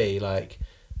tends to be like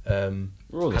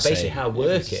basically how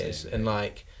work is, and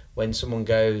like when someone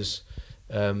goes,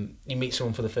 you meet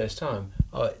someone for the first time,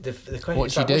 the question is like,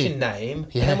 what's your name,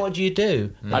 and then what do you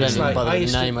do? I don't bother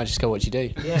with the name, I just go, what do you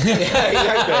do? Yeah,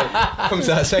 exactly. Comes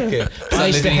that second. I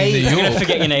used to hate. You're gonna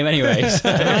forget your name anyways.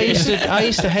 I used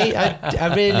to hate.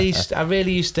 I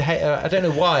really used to hate. I don't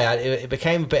know why. It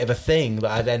became a bit of a thing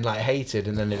that I then like hated,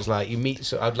 and then it was like you meet.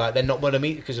 So I'd like then not want to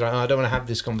meet because like, I don't want to have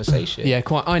this conversation. Yeah,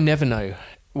 quite. I never know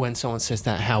when someone says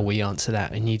that how we answer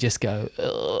that, and you just go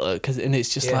and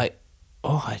it's just like.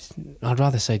 I'd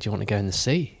rather say, do you want to go in the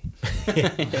sea?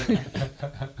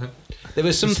 There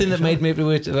was something that made me.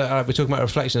 We're talking about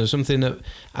reflection. There was something that,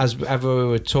 as ever we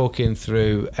were talking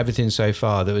through everything so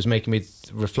far, that was making me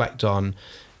reflect on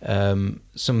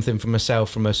something for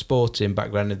myself from a sporting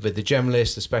background with the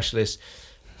Generalist, the Specialist.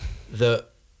 That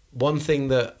one thing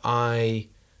that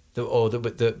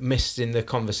that missed in the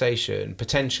conversation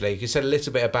potentially. You said a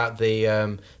little bit about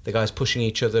the guys pushing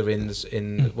each other in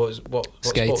skating,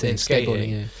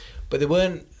 skateboarding, but there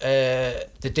weren't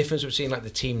the difference between like the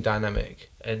team dynamic.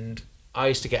 And I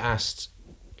used to get asked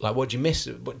like, what do you miss?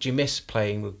 What do you miss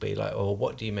playing rugby? Like, or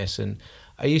what do you miss? And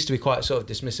I used to be quite sort of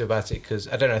dismissive about it because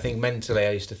I don't know. I think mentally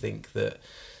I used to think that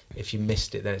if you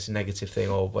missed it, then it's a negative thing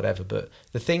or whatever. But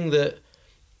the thing that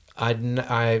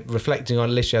I reflecting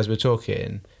on literally as we're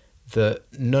talking. That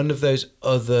none of those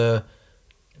other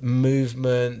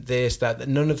movement, that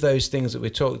none of those things that we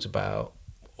talked about,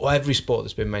 or every sport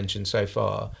that's been mentioned so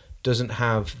far, doesn't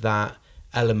have that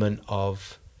element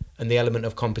of, and the element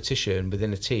of competition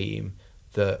within a team.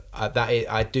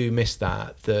 I do miss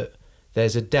that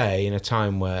there's a day and a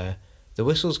time where the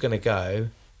whistle's going to go,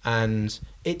 and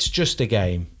it's just a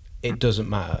game. It doesn't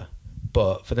matter.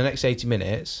 But for the next 80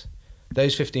 minutes.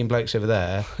 Those 15 blokes over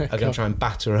there are going to try and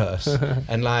batter us,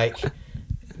 and like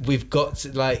we've got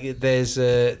to, like there's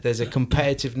a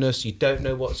competitiveness. You don't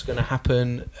know what's going to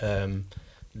happen.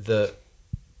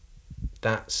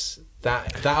 That's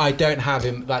I don't have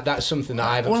him. Like that's something that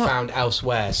I haven't found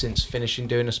elsewhere since finishing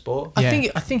doing a sport.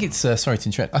 I think it's sorry to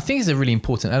interrupt. I think it's a really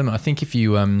important element. I think if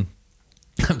you I'm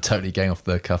totally going off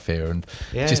the cuff here and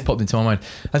just popped into my mind.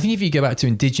 I think if you go back to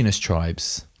indigenous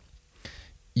tribes.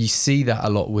 You see that a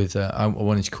lot with, I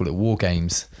wanted to call it war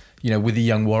games, with the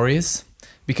young warriors,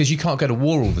 because you can't go to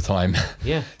war all the time.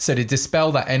 Yeah. So to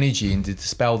dispel that energy and to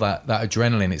dispel that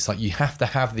adrenaline, it's like you have to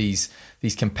have these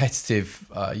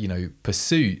competitive,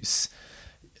 pursuits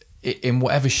in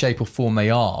whatever shape or form they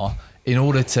are in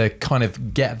order to kind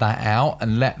of get that out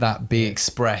and let that be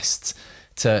expressed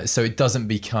so it doesn't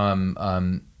become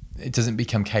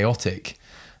chaotic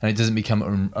and it doesn't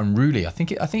become unruly. I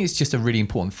think it's just a really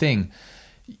important thing.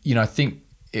 I think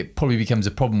it probably becomes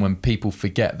a problem when people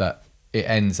forget that it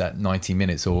ends at 90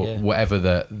 minutes or whatever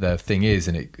the thing is,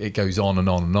 and it goes on and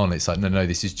on and on. It's like, no,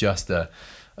 this is just a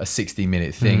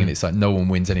 60-minute thing, and it's like no one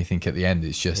wins anything at the end.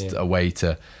 It's just a way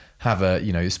to have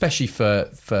especially for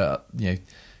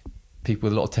people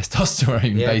with a lot of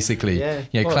testosterone, basically. Yeah.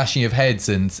 You know, clashing of heads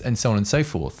and so on and so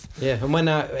forth. Yeah, and when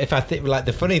if I think, like,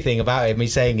 the funny thing about it, me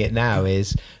saying it now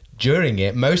is, during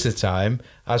it, most of the time,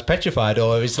 I was petrified,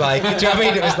 or it was like, do you know what I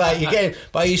mean? It was like, you're getting,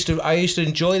 but I used to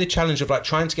enjoy the challenge of, like,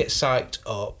 trying to get psyched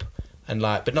up, and,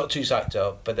 like, but not too psyched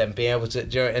up, but then being able to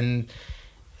do it, and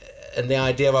the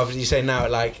idea of, obviously, you say now,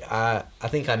 like, I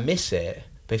think I miss it,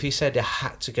 but if you said I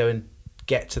had to go and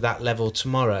get to that level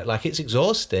tomorrow, like, it's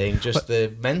exhausting, just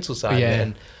the mental side of it.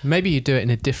 And maybe you do it in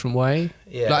a different way.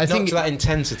 Yeah, like, I not think to that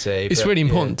intensity. It's really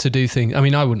important to do things. I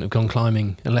mean, I wouldn't have gone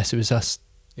climbing unless it was us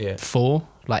four.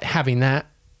 Like, having that,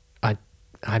 I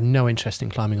have no interest in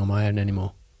climbing on my own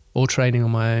anymore, or training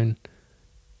on my own.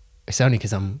 It's only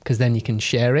because then you can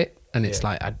share it, and it's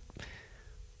like, it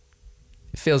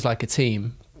feels like a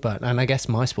team. And I guess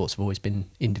my sports have always been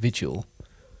individual,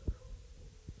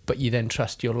 but you then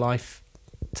trust your life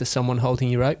to someone holding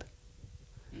your rope,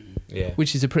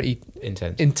 which is a pretty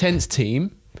intense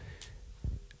team.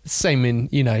 Same in,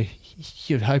 you know,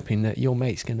 you're hoping that your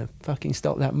mate's going to fucking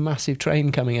stop that massive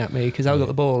train coming at me because I've got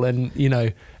the ball, and, you know,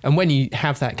 and when you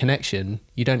have that connection,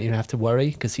 you don't even have to worry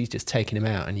because he's just taking him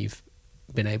out, and you've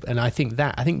been able. And I think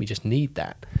we just need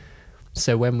that.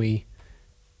 So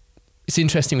it's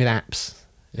interesting with apps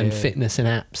and fitness and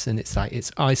apps, and it's like,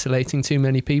 it's isolating too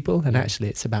many people, and actually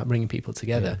it's about bringing people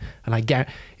together. And I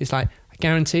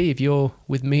guarantee if you're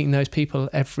with meeting those people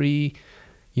every,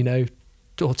 you know,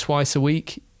 or twice a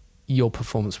week, your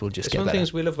performance will just get better. It's one of the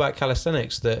things we love about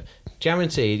calisthenics, that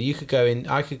guaranteed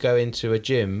I could go into a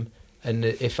gym, and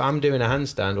if I'm doing a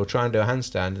handstand or trying to do a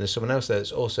handstand, and there's someone else there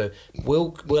that's also,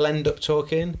 we'll end up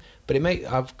talking. But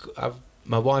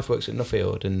my wife works at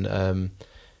Nuffield, and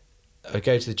I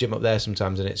go to the gym up there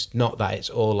sometimes, and it's not that, it's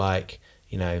all like,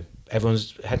 you know,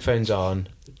 everyone's headphones on,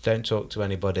 don't talk to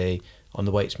anybody on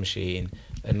the weights machine,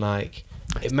 and like,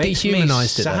 it makes me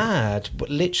sad. But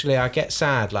literally, I get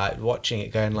sad, like, watching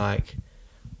it, going like,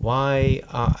 why?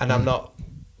 And I'm not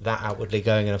that outwardly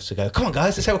going enough to go, come on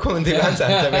guys, let's have a come and do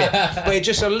handstands. But it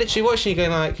just, I'm literally watching you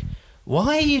going like,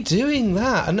 why are you doing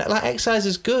that? And like, exercise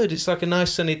is good, it's like a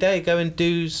nice sunny day, go and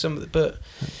do something. But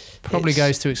probably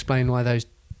goes to explain why those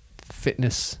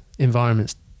fitness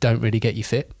environments don't really get you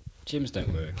fit. Gyms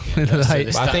don't work.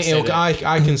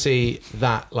 I can see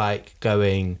that, like,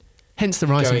 going. Hence the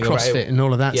rise in CrossFit and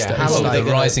all of that stuff. The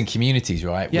rise in communities,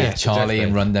 right? With Charlie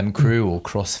and Run Them Crew, or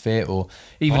CrossFit, or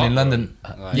even in London.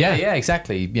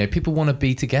 Exactly. You know, people want to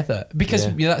be together because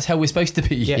you know, that's how we're supposed to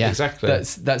be. Yeah, exactly.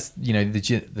 That's you know, the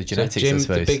genetics. I suppose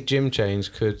the big gym chains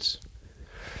could.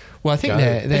 Well, I think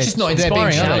they're just not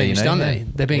inspiring, being challenged, aren't they?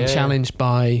 They're being challenged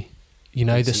by, you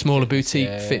know, the smaller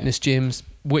boutique fitness gyms,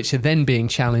 which are then being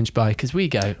challenged by, because we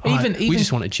go, we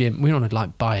just want a gym. We want to,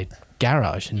 like, buy a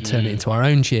garage and turn it into our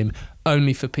own gym,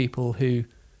 only for people who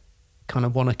kind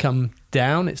of want to come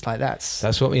down. It's like,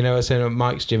 that's what, you know, I was saying at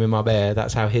Mike's gym in Marbella,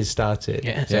 that's how his started.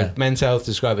 Men's Health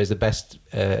described it as the best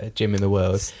gym in the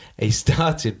world. He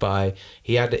started by,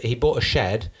 he bought a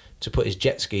shed to put his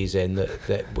jet skis in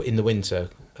that in the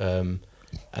winter, and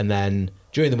then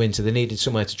during the winter they needed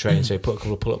somewhere to train, so he put a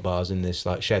couple of pull-up bars in this,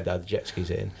 like, shed that had the jet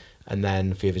skis in. And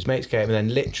then a few of his mates came, and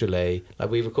then literally, like,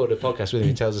 we recorded a podcast with him.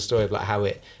 He tells a story of, like, how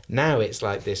it's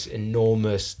like this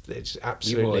enormous. It's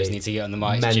absolutely. You always need to get on the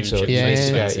mic. Mental.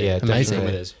 Amazing.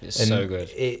 With us. It's so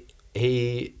good.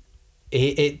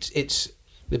 It's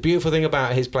the beautiful thing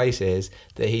about his place is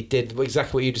that he did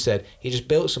exactly what you just said. He just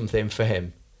built something for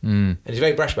him, and he's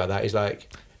very brash about that. He's like,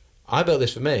 I built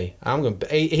this for me.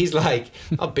 He's like,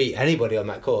 I'll beat anybody on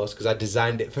that course because I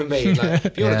designed it for me. Like,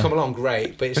 if you want to come along,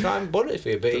 great. But it's not, I haven't bought it for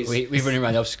you. But we're running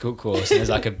around the obstacle course, and there's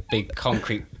like a big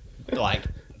concrete, like,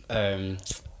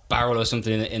 barrel or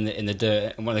something in the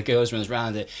dirt, and one of the girls runs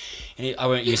around it, and I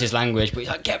won't use his language, but he's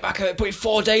like, get back over it. Put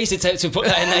 4 days to put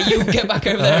that in there. You get back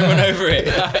over there and run over it.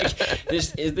 Like,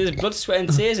 there's blood, sweat, and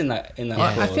tears in that.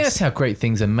 I think that's how great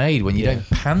things are made, when you don't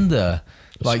pander.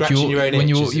 Like,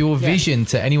 your vision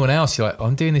to anyone else, you're like,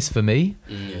 I'm doing this for me.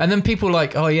 And then people are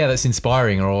like, oh yeah, that's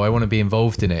inspiring, or I want to be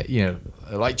involved in it. You know,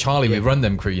 like Charlie with Run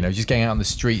Them Crew, you know, just going out on the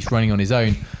streets, running on his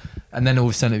own. And then all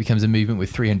of a sudden it becomes a movement with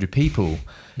 300 people,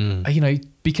 you know,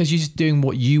 because you're just doing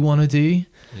what you want to do.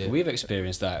 Yeah. We've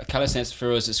experienced that. Calisthenics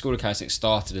for us at School of Calisthenics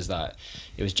started as that.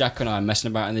 It was Jack and I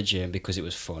messing about in the gym because it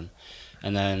was fun.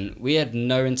 And then we had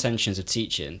no intentions of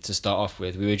teaching to start off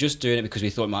with. We were just doing it because we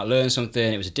thought we might learn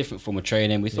something. It was a different form of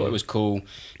training. We thought it was cool,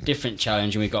 different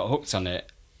challenge, and we got hooked on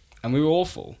it. And we were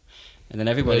awful. And then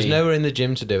everybody... There was nowhere in the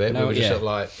gym to do it. We were just sort of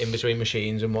like in between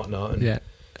machines and whatnot. And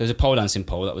There was a pole dancing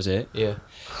pole. That was it. Yeah.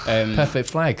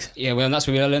 Perfect flags. Yeah, well, that's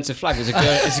where we learned to flag. There's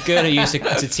a girl who used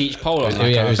to teach pole on.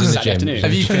 Yeah, it was in the Saturday gym. afternoon.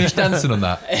 Have you finished dancing on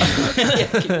that?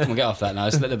 We'll get off that now.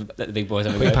 Just let the big boys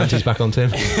have a Put your go. panties back on,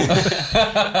 Tim.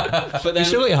 But then, You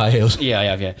still got your high heels? yeah, I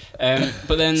have, yeah.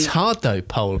 But then, It's hard though,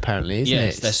 pole apparently, isn't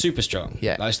yes, it? they're super strong.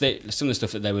 Yeah. Like some of the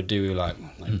stuff that they would do, we were like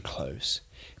close.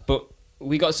 But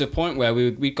we got to a point where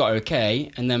we got okay,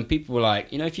 and then people were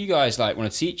like, if you guys like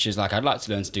want to teach us, like I'd like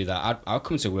to learn to do that. I'll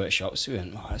come to workshops. We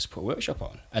went, let's put a workshop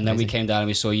on. And then we came down and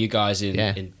we saw you guys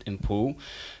in pool,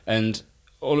 and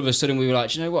all of a sudden we were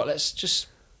like, you know what? Let's just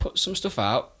put some stuff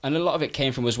out. And a lot of it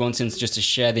came from us wanting to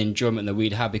share the enjoyment that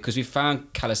we'd had, because we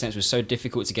found calisthenics was so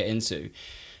difficult to get into.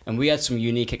 And we had some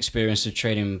unique experience of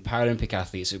training Paralympic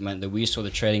athletes. It meant that we saw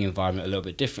the training environment a little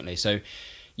bit differently. So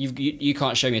you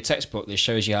can't show me a textbook that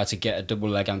shows you how to get a double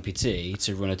leg amputee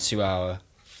to run a 2-hour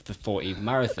 40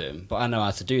 marathon, but I know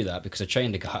how to do that because I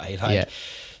trained a guy.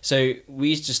 So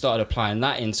we just started applying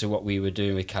that into what we were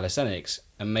doing with calisthenics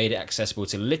and made it accessible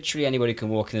to literally anybody can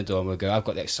walk in the door and we'll go, I've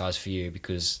got the exercise for you,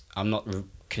 because I'm not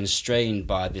constrained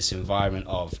by this environment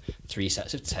of 3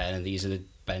 sets of 10 and these are the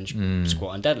bench,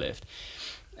 squat and deadlift.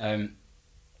 And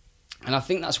I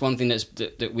think that's one thing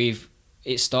that we've,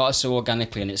 it started so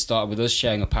organically, and it started with us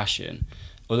sharing a passion.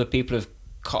 Other people have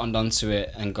cottoned onto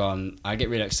it and gone, I get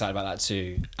really excited about that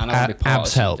too, and I want to be part abs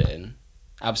of help. something.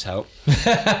 Abs help,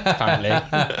 apparently.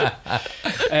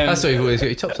 That's why you've always got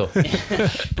your tops off.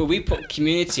 But we put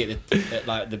community at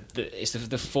like it's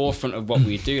the forefront of what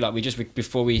we do. Like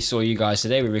before we saw you guys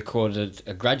today, we recorded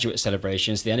a graduate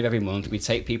celebration. It's the end of every month. We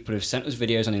take people who've sent us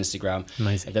videos on Instagram.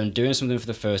 Amazing. Of them doing something for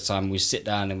the first time. We sit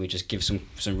down and we just give some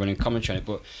running commentary on it,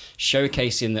 but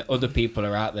showcasing that other people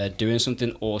are out there doing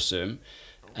something awesome.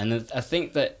 And I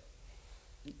think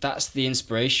that's the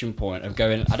inspiration point of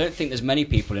going, I don't think there's many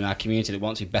people in our community that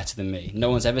want to be better than me. No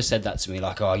one's ever said that to me,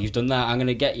 like, oh, you've done that, I'm going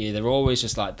to get you. They're always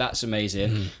just like, that's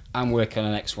amazing, I'm working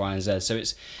on X, Y, and Z. So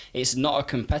it's not a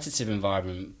competitive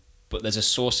environment, but there's a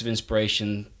source of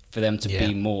inspiration for them to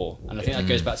be more. And I think that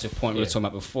goes back to the point we were talking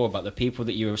about before, about the people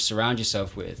that you surround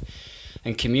yourself with.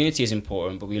 And community is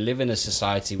important, but we live in a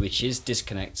society which is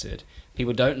disconnected.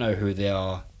 People don't know who they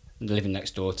are living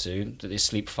next door to, that they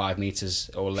sleep 5 meters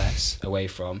or less away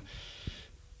from,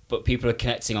 but people are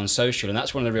connecting on social, and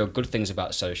that's one of the real good things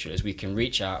about social, is we can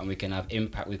reach out and we can have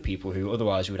impact with people who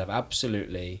otherwise we would have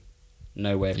absolutely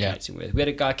no way of connecting with. We had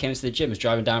a guy came into the gym, was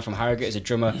driving down from Harrogate as a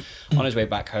drummer on his way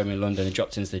back home in London, and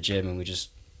dropped into the gym, and we just,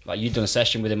 like, you'd done a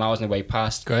session with him, I was on the way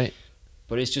past. Great.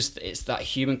 But it's that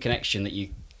human connection that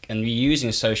and we're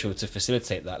using social to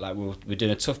facilitate that. Like we're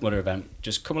doing a Tough Mudder event.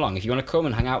 Just come along. If you want to come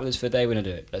and hang out with us for the day, we're going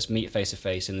to do it. Let's meet face to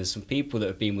face. And there's some people that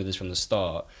have been with us from the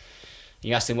start.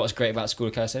 You ask them what's great about School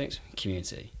of Calisthenics?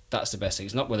 Community. That's the best thing.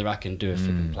 It's not whether I can do a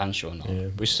flipping planche or not. Yeah,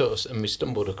 we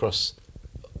stumbled across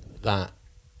that.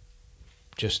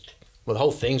 The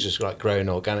whole thing's just like growing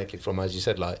organically from, as you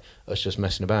said, like us just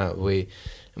messing about. We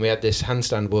had this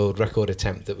handstand world record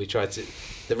attempt that we tried to.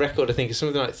 The record, I think, is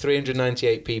something like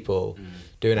 398 people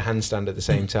doing a handstand at the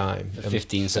same time For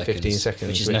 15 seconds. 15 seconds,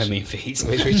 Which is no mean feat.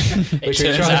 We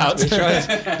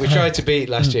tried to beat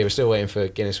last year. We're still waiting for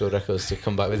Guinness World Records to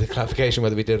come back with a clarification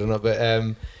whether we did or not. But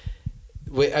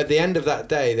at the end of that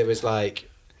day, there was like,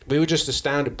 we were just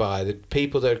astounded by the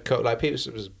people that had come. Like, people,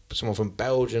 it was someone from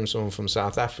Belgium, someone from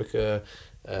South Africa,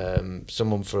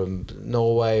 someone from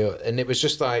Norway, and it was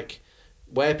just like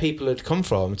where people had come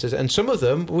from. And some of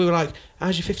them, we were like,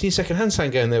 how's your 15-second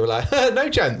handstand going? They were like, no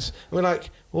chance. And we're like,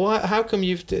 well, how come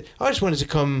I just wanted to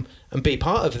come and be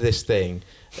part of this thing.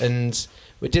 And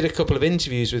we did a couple of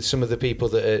interviews with some of the people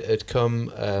that had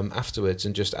come afterwards,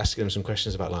 and just asking them some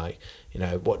questions about, like,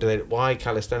 why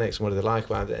calisthenics and what do they like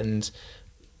about it. And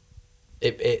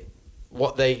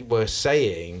what they were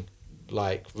saying,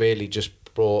 like, really just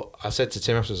brought. I said to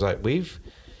Tim afterwards, like,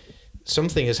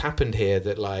 something has happened here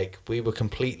that, like, we were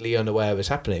completely unaware was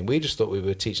happening. We just thought we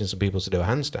were teaching some people to do a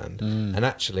handstand, and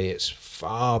actually it's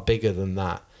far bigger than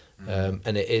that.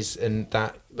 And it is, and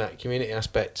that community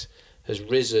aspect has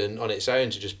risen on its own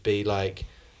to just be like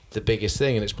the biggest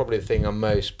thing, and it's probably the thing I'm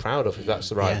most proud of, if that's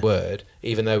the right word.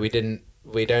 Even though we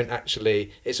don't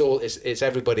actually, it's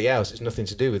everybody else. It's nothing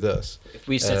to do with us. If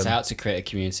we set out to create a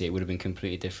community, it would have been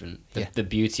completely different. The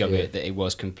beauty of it, that it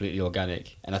was completely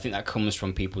organic. And I think that comes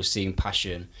from people seeing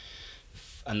passion,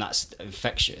 and that's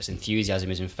infectious. Enthusiasm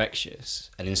is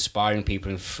infectious, and inspiring people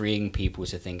and freeing people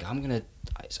to think,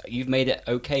 you've made it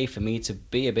okay for me to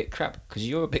be a bit crap, because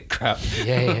you're a bit crap.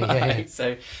 Yeah.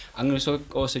 So I'm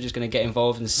also just going to get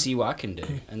involved and see what I can do.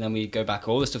 And then we go back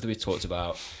all the stuff that we talked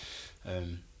about.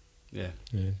 Yeah.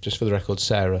 Just for the record,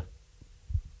 Sarah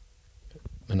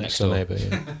My next door neighbour,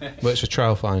 yeah. Works for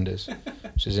Trail Finders.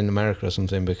 She's in America or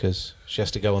something because she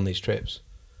has to go on these trips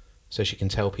so she can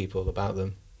tell people about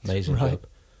them. Amazing job.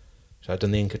 So I've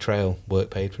done the Inca Trail, work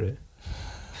paid for it.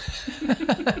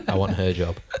 I want her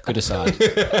job. Good aside.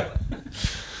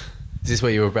 Is this what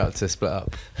you were about to split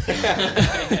up?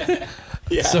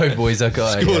 Yeah. Sorry, boys, I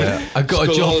got a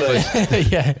job.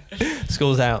 Yeah,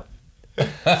 school's out.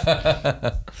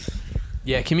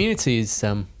 Yeah, community is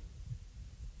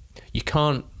you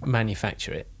can't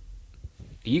manufacture it.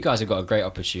 You guys have got a great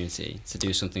opportunity to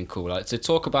do something cool, like to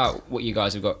talk about what you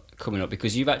guys have got coming up,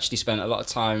 because you've actually spent a lot of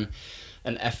time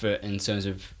and effort in terms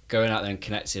of going out there and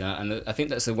connecting. And I think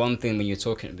that's the one thing when you're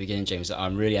talking at the beginning, James, that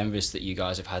I'm really envious that you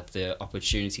guys have had the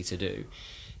opportunity to do,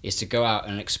 is to go out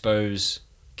and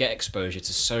get exposure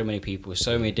to so many people,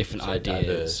 so many different ideas.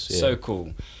 Diverse, yeah. So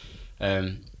cool.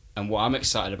 And what I'm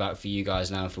excited about for you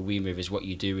guys now and for WeMove is what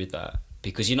you do with that.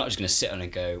 Because you're not just going to sit on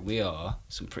and go, we are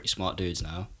some pretty smart dudes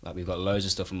now. Like, we've got loads of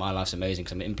stuff and my life's amazing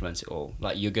because I'm going to implement it all.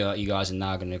 Like, you guys are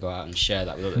now going to go out and share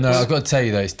that with others. No, I've got to tell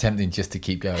you though, it's tempting just to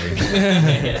keep going.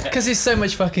 Because it's so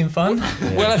much fucking fun.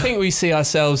 Yeah. Well, I think we see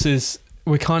ourselves as,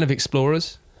 we're kind of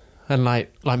explorers. And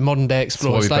like modern day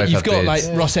explorers. Like, you've got like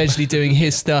Ross Edgley doing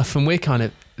his stuff and we're kind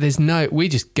of, we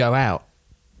just go out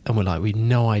and we're like, we've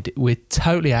no idea. We're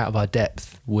totally out of our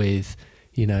depth with,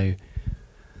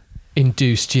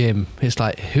 induced gym. It's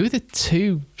like, who are the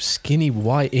two skinny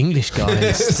white English guys?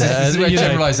 This is where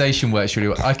generalisation works really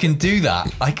well. I can do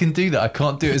that. I can't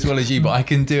do it as well as you, but I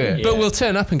can do it. Yeah. But we'll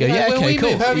turn up and go, okay,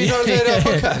 cool. How have you not heard our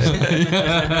podcast?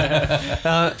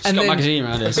 It's got a magazine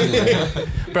around it.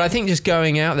 But I think just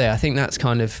going out there, I think that's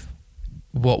kind of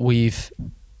what we've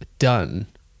done.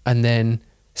 And then,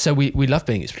 so we love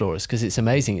being explorers because it's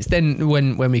amazing. It's then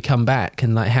when we come back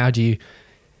and like, how do you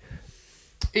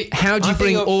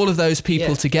bring all of those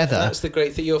people together? That's the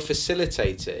great thing. You're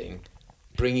facilitating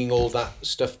bringing all that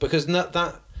stuff, because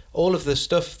that all of the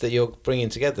stuff that you're bringing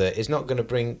together is not going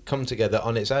to come together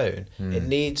on its own. It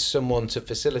needs someone to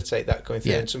facilitate that going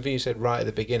through. And something you said right at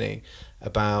the beginning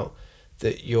about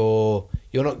that you're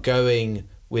not going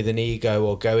with an ego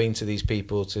or going to these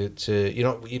people to you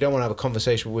don't want to have a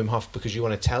conversation with Wim Hof because you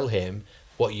want to tell him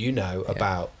what you know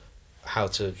about how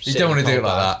to. You don't want to do it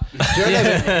like that. Do you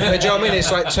know what I mean?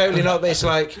 It's like totally not. It's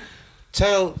like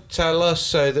tell us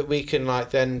so that we can like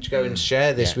then go and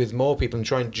share this with more people and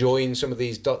try and join some of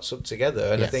these dots up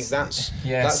together. And I think that's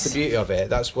the beauty of it.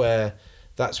 That's where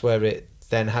it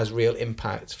then has real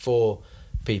impact for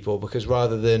people, because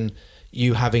rather than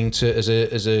you having to as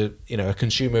a a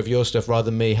consumer of your stuff,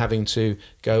 rather than me having to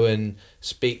go and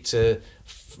speak to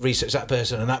research that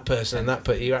person and that person and that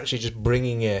person, you're actually just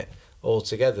bringing it all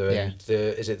together. And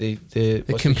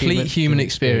the complete human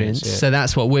experience. So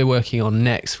that's what we're working on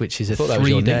next, which is a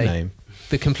 3-day.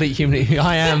 The complete human.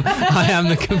 I am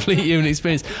the complete human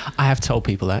experience. I have told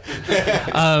people that.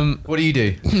 What do you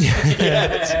do?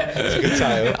 That's a good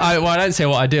title. I don't say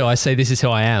what I do. I say this is who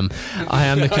I am. I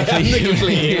am the complete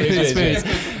human experience.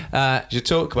 You should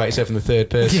talk about yourself in the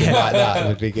third person like that. It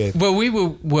would be good. Well, we were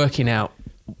working out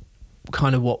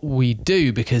kind of what we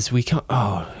do, because we can't.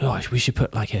 Oh gosh, we should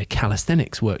put like a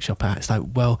calisthenics workshop out. It's like,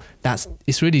 well,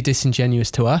 it's really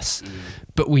disingenuous to us,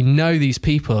 but we know these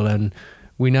people and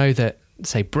we know that,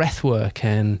 say, breath work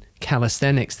and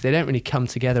calisthenics, they don't really come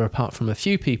together apart from a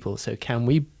few people. So can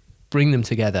we bring them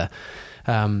together?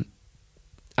 And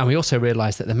we also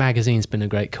realised that the magazine's been a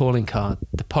great calling card.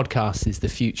 The podcast is the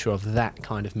future of that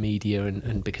kind of media,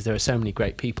 and because there are so many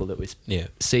great people that we're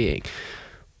seeing.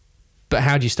 But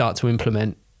how do you start to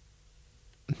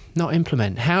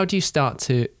how do you start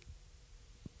to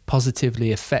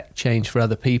positively affect change for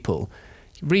other people?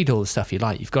 You read all the stuff you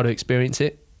like, you've got to experience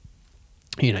it.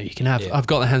 You can have, I've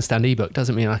got the handstand ebook,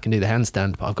 doesn't mean I can do the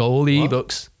handstand, but I've got all the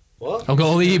ebooks. What? I've got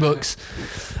all the ebooks.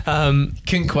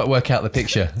 Couldn't quite work out the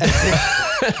picture.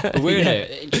 But we're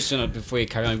in before you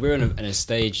carry on, we're in a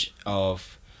stage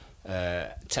of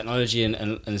technology and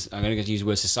I'm going to use the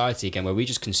word society again, where we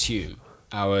just consume.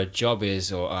 Our job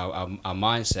is, or our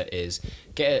mindset is,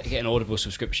 get an Audible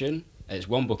subscription. It's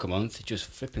one book a month. Just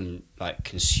flipping like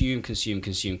consume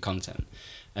content.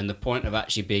 And the point of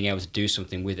actually being able to do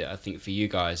something with it, I think for you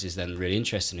guys, is then really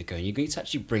interesting to go. You need to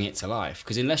actually bring it to life,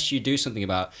 because unless you do something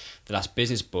about the last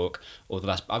business book or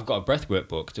I've got a breathwork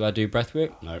book. Do I do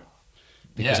breathwork? No.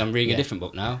 Because I'm reading a different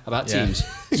book now about teams.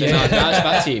 So now it's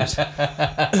about teams.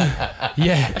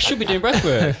 Yeah. I should be doing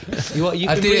breathwork.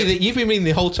 You've been reading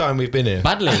the whole time we've been here.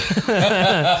 Badly.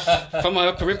 From my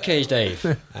upper ribcage, Dave.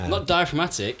 Not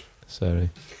diaphragmatic. Sorry.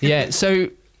 Yeah, so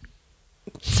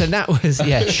that was...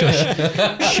 Yeah,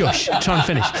 shush. Try and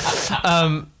finish.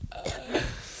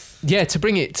 to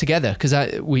bring it together, because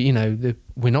we're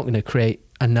not going to create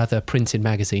another printed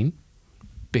magazine,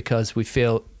 because we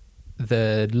feel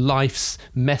the life's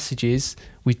messages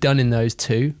we've done in those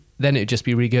two, then it would just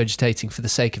be regurgitating for the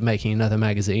sake of making another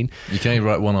magazine. You can only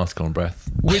write one article on breath,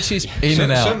 which is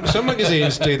and out. Some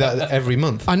magazines do that every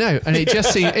month. I know, and it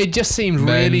just seemed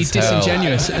really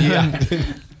disingenuous.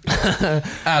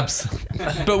 Abs.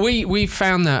 But we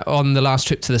found that on the last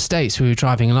trip to the States, we were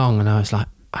driving along, and I was like,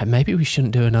 maybe we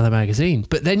shouldn't do another magazine.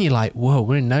 But then you're like, whoa,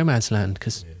 we're in no man's land,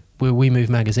 because we're WeMove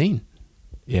magazine.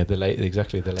 Yeah, the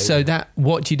label. So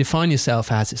what do you define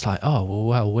yourself as? It's like, oh,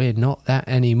 well, we're not that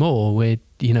anymore. We're,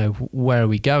 where are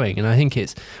we going? And I think we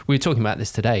were talking about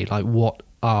this today, like, what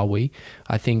are we?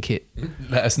 I think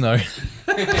let us know.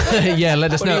 Yeah,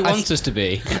 let us know. What do you want us to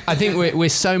be? I think we're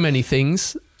so many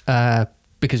things,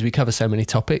 because we cover so many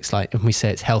topics. Like, and we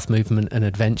say it's health, movement and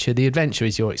adventure. The adventure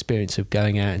is your experience of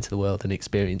going out into the world and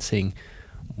experiencing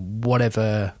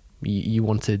whatever you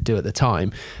want to do at the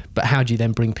time. But how do you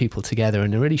then bring people together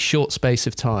in a really short space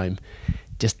of time?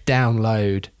 Just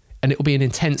download, and it will be an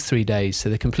intense 3 days. So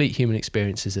the Complete Human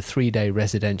Experience is a 3-day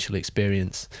residential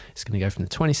experience. It's going to go from the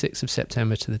 26th of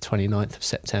September to the 29th of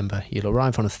September. You'll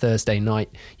arrive on a Thursday night,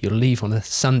 you'll leave on a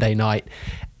Sunday night,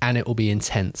 and it will be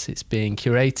intense. It's being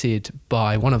curated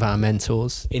by one of our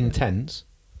mentors. Intense?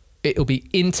 It'll be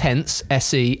intense,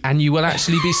 SE, and you will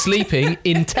actually be sleeping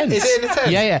in tents. Is it in a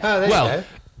tent? Yeah. Oh, there you go.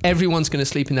 Everyone's going to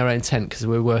sleep in their own tent, because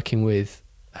we're working with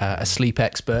a sleep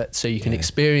expert, so you can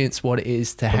experience what it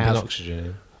is to have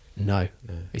oxygen. No.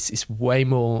 It's way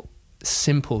more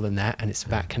simple than that, and it's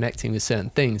about connecting with certain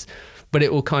things. But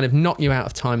it will kind of knock you out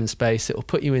of time and space. It will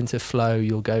put you into flow.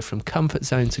 You'll go from comfort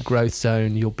zone to growth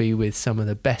zone. You'll be with some of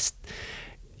the best,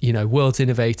 world's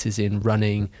innovators in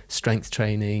running, strength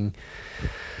training,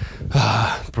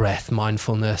 breath,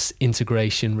 mindfulness,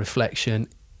 integration, reflection.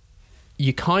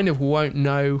 You kind of won't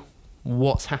know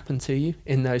what's happened to you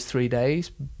in those 3 days.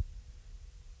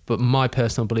 But my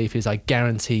personal belief is I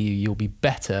guarantee you'll be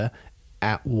better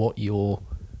at what your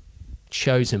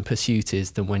chosen pursuit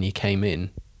is than when you came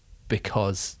in,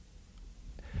 because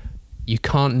you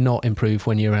can't not improve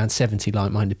when you're around 70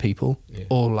 like-minded people,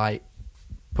 or like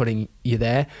putting you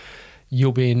there.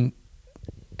 You'll be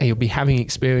having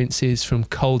experiences from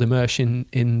cold immersion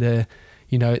in the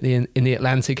in the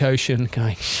Atlantic Ocean,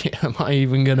 going, shit, am I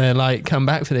even gonna like come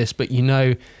back for this? But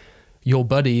your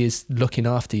buddy is looking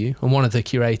after you, and one of the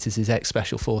curators is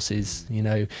ex-Special Forces,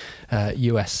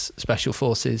 US Special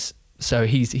Forces. So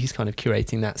he's kind of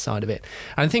curating that side of it.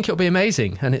 And I think it'll be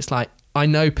amazing. And it's like, I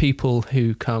know people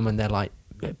who come and they're like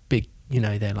big,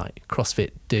 they're like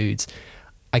CrossFit dudes.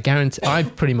 I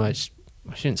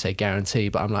shouldn't say guarantee,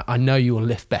 but I'm like, I know you will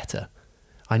lift better.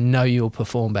 I know you'll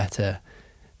perform better.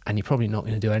 And you're probably not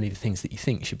going to do any of the things that you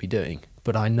think you should be doing.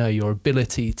 But I know your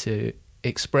ability to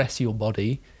express your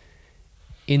body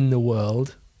in the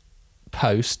world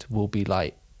post will be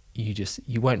like, you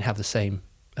won't have the same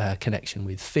connection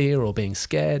with fear or being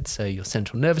scared. So your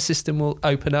central nervous system will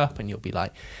open up, and you'll be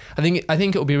like, I think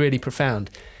it will be really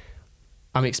profound.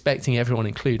 I'm expecting everyone,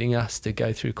 including us, to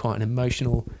go through quite an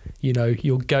emotional,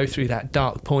 you'll go through that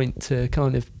dark point to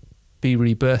kind of be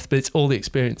rebirthed. But it's all the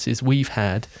experiences we've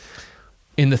had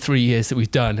in the 3 years that we've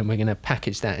done, and we're going to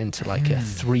package that into like a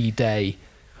 3-day.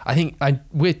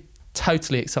 We're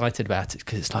totally excited about it,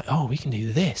 because it's like, oh, we can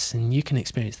do this, and you can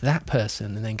experience that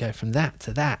person, and then go from that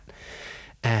to that.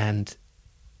 And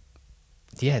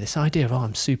this idea of,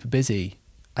 I'm super busy,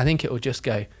 I think it will just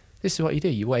go, this is what you do.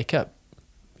 You wake up,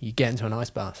 you get into an ice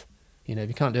bath. If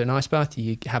you can't do an ice bath,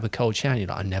 you have a cold shower, and you're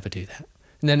like, I never do that.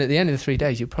 And then at the end of the 3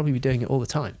 days, you'll probably be doing it all the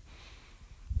time.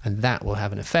 And that will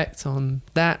have an effect on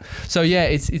that. So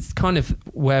it's kind of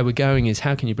where we're going, is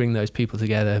how can you bring those people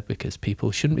together, because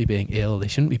people shouldn't be being ill, they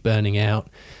shouldn't be burning out,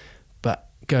 but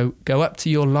go up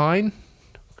to your line,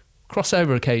 cross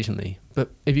over occasionally. But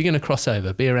if you're going to cross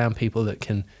over, be around people that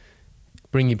can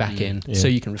bring you back in, so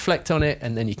you can reflect on it,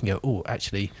 and then you can go, oh,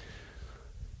 actually,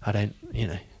 I don't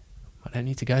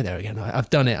need to go there again. I've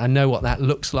done it. I know what that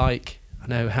looks like. I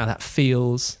know how that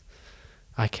feels.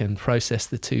 I can process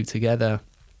the two together.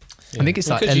 I think it's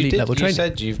like elite level training. You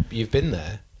said you've been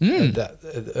there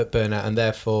at burnout, and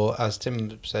therefore, as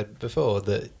Tim said before,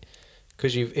 that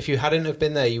because if you hadn't have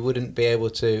been there, you wouldn't be able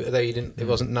to. Although you didn't, it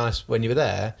wasn't nice when you were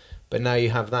there, but now you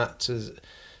have that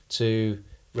to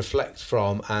reflect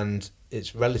from, and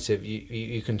it's relative.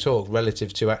 You can talk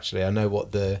relative to, actually, I know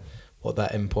what that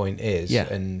endpoint is,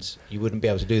 and you wouldn't be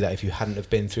able to do that if you hadn't have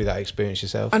been through that experience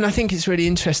yourself. And I think it's really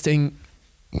interesting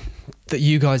that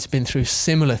you guys have been through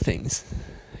similar things.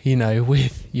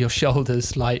 With your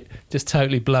shoulders like just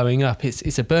totally blowing up.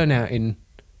 It's a burnout in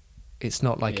it's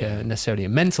not like necessarily a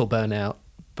mental burnout,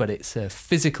 but it's a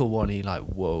physical one. You're like,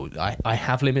 whoa, I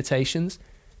have limitations.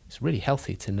 It's really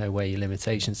healthy to know where your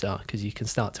limitations are, because you can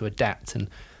start to adapt and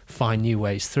find new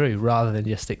ways through, rather than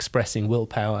just expressing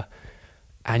willpower.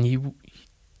 And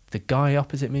the guy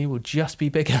opposite me will just be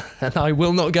bigger and I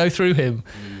will not go through him,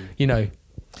 you know.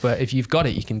 But if you've got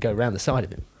it, you can go around the side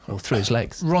of him or through his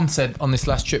legs. Ron said on this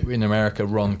last trip in America,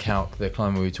 Ron Kalk, the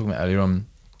climber we were talking about earlier on,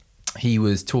 he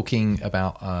was talking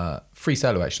about free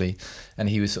solo actually, and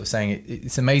he was sort of saying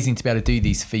it's amazing to be able to do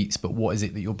these feats, but what is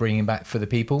it that you're bringing back for the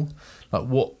people? Like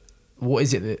what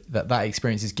is it that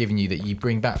experience is giving you that you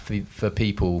bring back for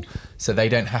people, so they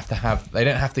don't have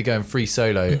to go and free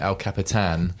solo El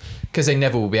Capitan, because they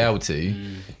never will be able to,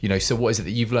 you know. So what is it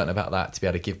that you've learned about that to be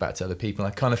able to give back to other people?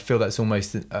 And I kind of feel that's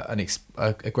almost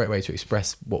a great way to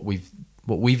express what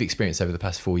we've experienced over the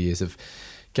past 4 years of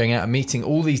going out and meeting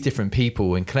all these different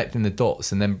people and connecting the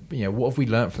dots, and then, you know, what have we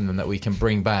learned from them that we can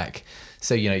bring back,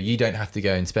 so, you know, you don't have to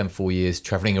go and spend 4 years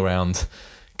traveling around,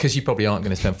 because you probably aren't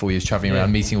going to spend 4 years traveling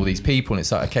around meeting all these people. And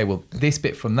it's like, okay, well, this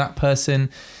bit from that person,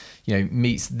 you know,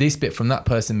 meets this bit from that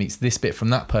person, meets this bit from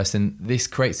that person. This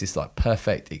creates this like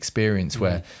perfect experience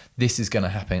where this is going to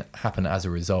happen as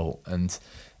a result, and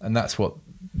that's what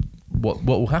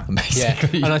will happen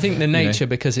basically. Yeah. And I think the nature,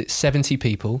 because it's 70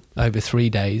 people over 3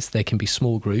 days, they can be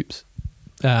small groups.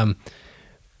 And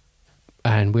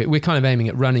we're kind of aiming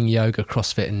at running, yoga,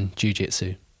 CrossFit and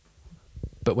jiu-jitsu.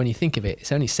 But when you think of it,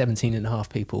 it's only 17 and a half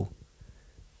people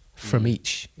from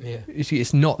each. Yeah.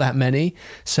 It's not that many.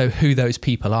 So who those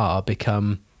people are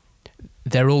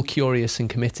they're all curious and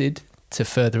committed to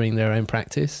furthering their own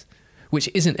practice, which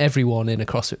isn't everyone in a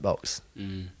CrossFit box.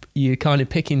 You're kind of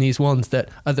picking these ones that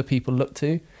other people look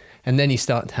to, and then you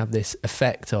start to have this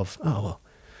effect of, oh,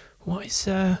 well,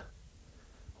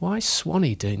 why is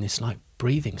Swanee doing this like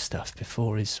breathing stuff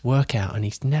before his workout, and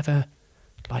he's never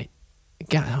like,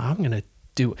 I'm going to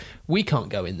do. We can't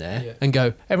go in there and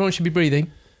go, everyone should be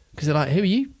breathing, because they're like, who are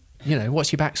you? You know,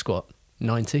 what's your back squat?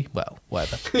 90? Well,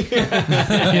 whatever. You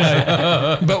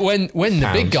know, but when the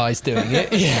big guy's doing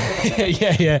it,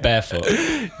 yeah, barefoot,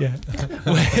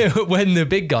 when the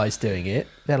big guy's doing it,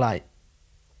 they're like,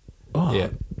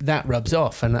 that rubs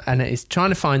off, and it's trying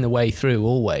to find the way through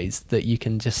always that you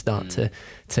can just start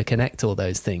to connect all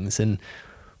those things. And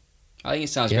I think it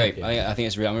sounds great. I think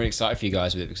it's real. I'm really excited for you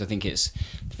guys with it, because I think it's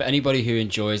for anybody who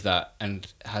enjoys that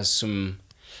and has some.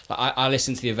 Like I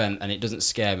listen to the event and it doesn't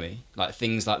scare me, like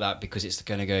things like that, because it's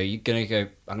going to go. You're going to go.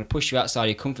 I'm going to push you outside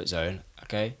your comfort zone,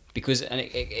 okay? Because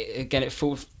it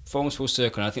forms full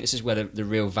circle. And I think this is where the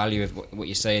real value of what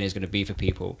you're saying is going to be for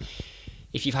people.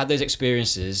 If you've had those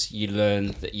experiences, you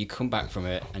learn that you come back from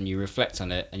it and you reflect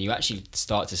on it and you actually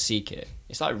start to seek it.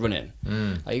 It's like running.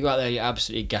 Like you go out there, you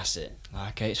absolutely gas it.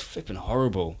 Like, okay, it's flipping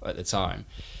horrible at the time.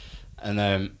 And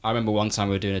I remember one time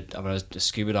when I was a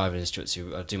scuba diving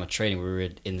instructor, I was doing my training, we were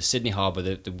in the Sydney harbour.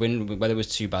 The weather was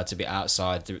too bad to be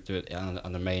outside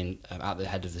on the main, out the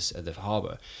head of the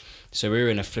harbour. So we were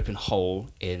in a flipping hole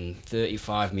in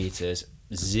 35 metres,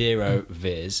 zero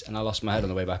viz, and I lost my head on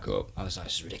the way back up. I was like,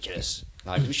 this is ridiculous.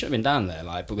 Like, we shouldn't have been down there,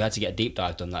 like, but we had to get a deep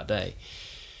dive done that day.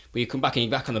 But you come back and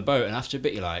you're back on the boat, and after a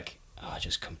bit you're like, I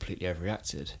just completely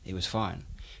overreacted. It was fine.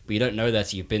 But you don't know that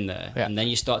till you've been there. And then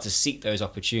you start to seek those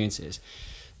opportunities.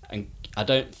 And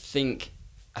I think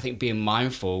being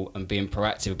mindful and being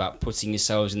proactive about putting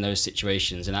yourselves in those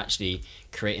situations and actually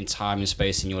creating time and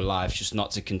space in your life just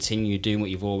not to continue doing what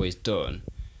you've always done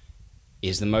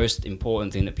is the most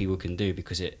important thing that people can do,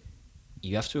 because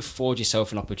you have to afford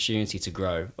yourself an opportunity to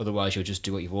grow. Otherwise, you'll just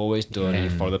do what you've always done and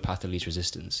you follow the path of least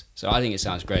resistance. So I think it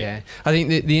sounds great. Yeah, I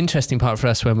think the interesting part for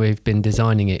us when we've been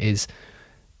designing it is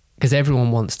because everyone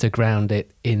wants to ground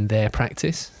it in their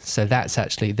practice. So that's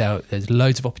actually, there's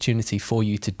loads of opportunity for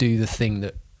you to do the thing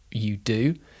that you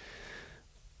do.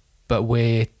 But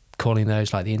we're calling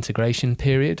those like the integration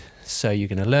period. So you're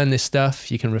going to learn this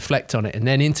stuff, you can reflect on it, and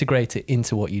then integrate it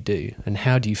into what you do. And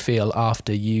how do you feel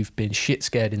after you've been shit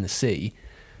scared in the sea?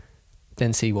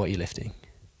 Then see what you're lifting.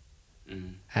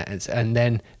 And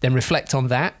then reflect on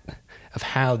that, of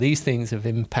how these things have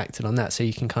impacted on that. So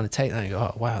you can kind of take that and go,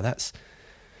 oh, wow, that's...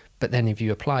 But then if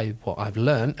you apply what I've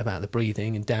learned about the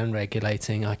breathing and down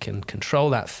regulating, I can control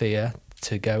that fear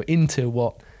to go into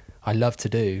what I love to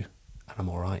do, and I'm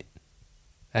all right.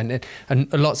 And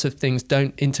lots of things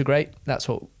don't integrate. That's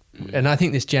what, and I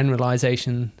think this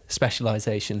generalization,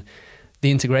 specialization, the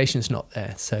integration's not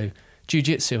there. So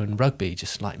jiu-jitsu and rugby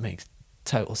just like makes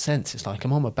total sense. It's like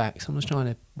I'm on my back, someone's trying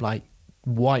to like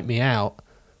wipe me out.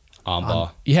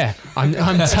 Armbar.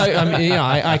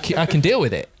 I can deal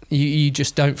with it. You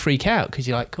just don't freak out because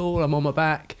you're like, cool, I'm on my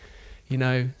back.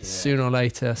 Sooner or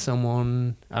later,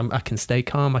 someone, I can stay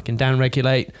calm, I can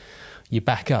down-regulate. You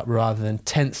back up rather than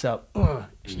tense up.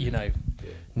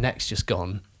 Neck's just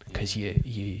gone because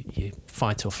you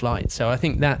fight or flight. So I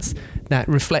think that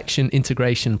reflection,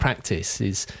 integration practice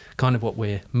is kind of what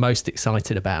we're most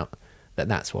excited about.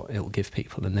 That's what it'll give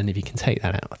people. And then if you can take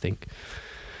that out, I think,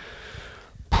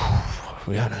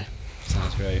 we don't know.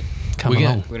 Sounds great.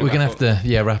 We're gonna have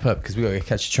to wrap up because we got to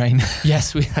catch a train.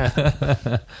 Yes, we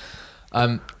have.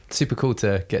 Super cool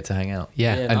to get to hang out.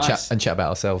 And nice. chat about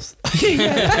ourselves.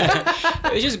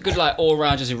 It was just a good all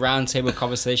round, just a round table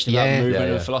conversation about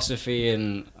movement and philosophy.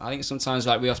 And I think sometimes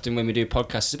when we do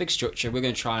podcasts, it's a big structure. We're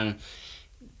going to try and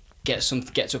get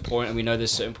to a point, and we know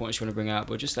there's certain points you want to bring out,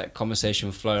 but just let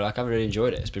conversation flow. I've really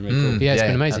enjoyed it. It's been really cool. Yeah, it's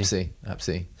been amazing.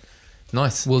 Absolutely.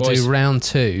 Nice. We'll do round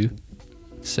 2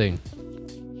 soon.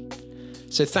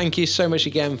 So thank you so much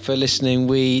again for listening.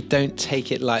 We don't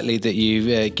take it lightly that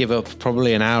you give up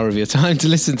probably an hour of your time to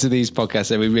listen to these podcasts,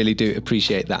 so we really do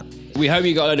appreciate that. We hope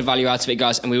you got a load of value out of it,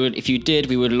 guys, and if you did,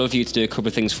 we would love you to do a couple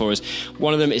of things for us.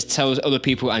 One of them is tell other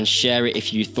people and share it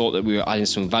if you thought that we were adding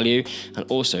some value, and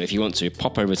also if you want to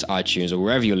pop over to iTunes or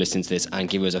wherever you're listening to this and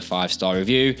give us a 5-star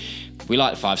review. We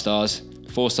like 5 stars.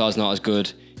 4 stars not as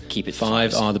good. Keep it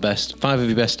 5 are the best. 5 of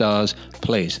your best stars,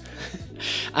 please.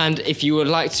 And if you would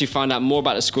like to find out more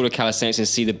about the School of Calisthenics and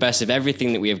see the best of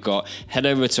everything that we have got, head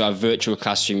over to our virtual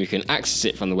classroom. You can access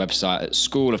it from the website at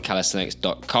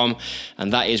schoolofcalisthenics.com,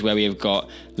 and that is where we have got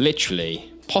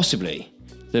literally, possibly,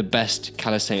 the best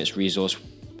calisthenics resource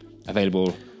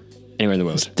available anywhere in the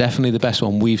world. It's definitely the best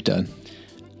one we've done.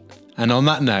 And on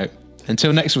that note,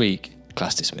 until next week,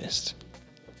 class dismissed.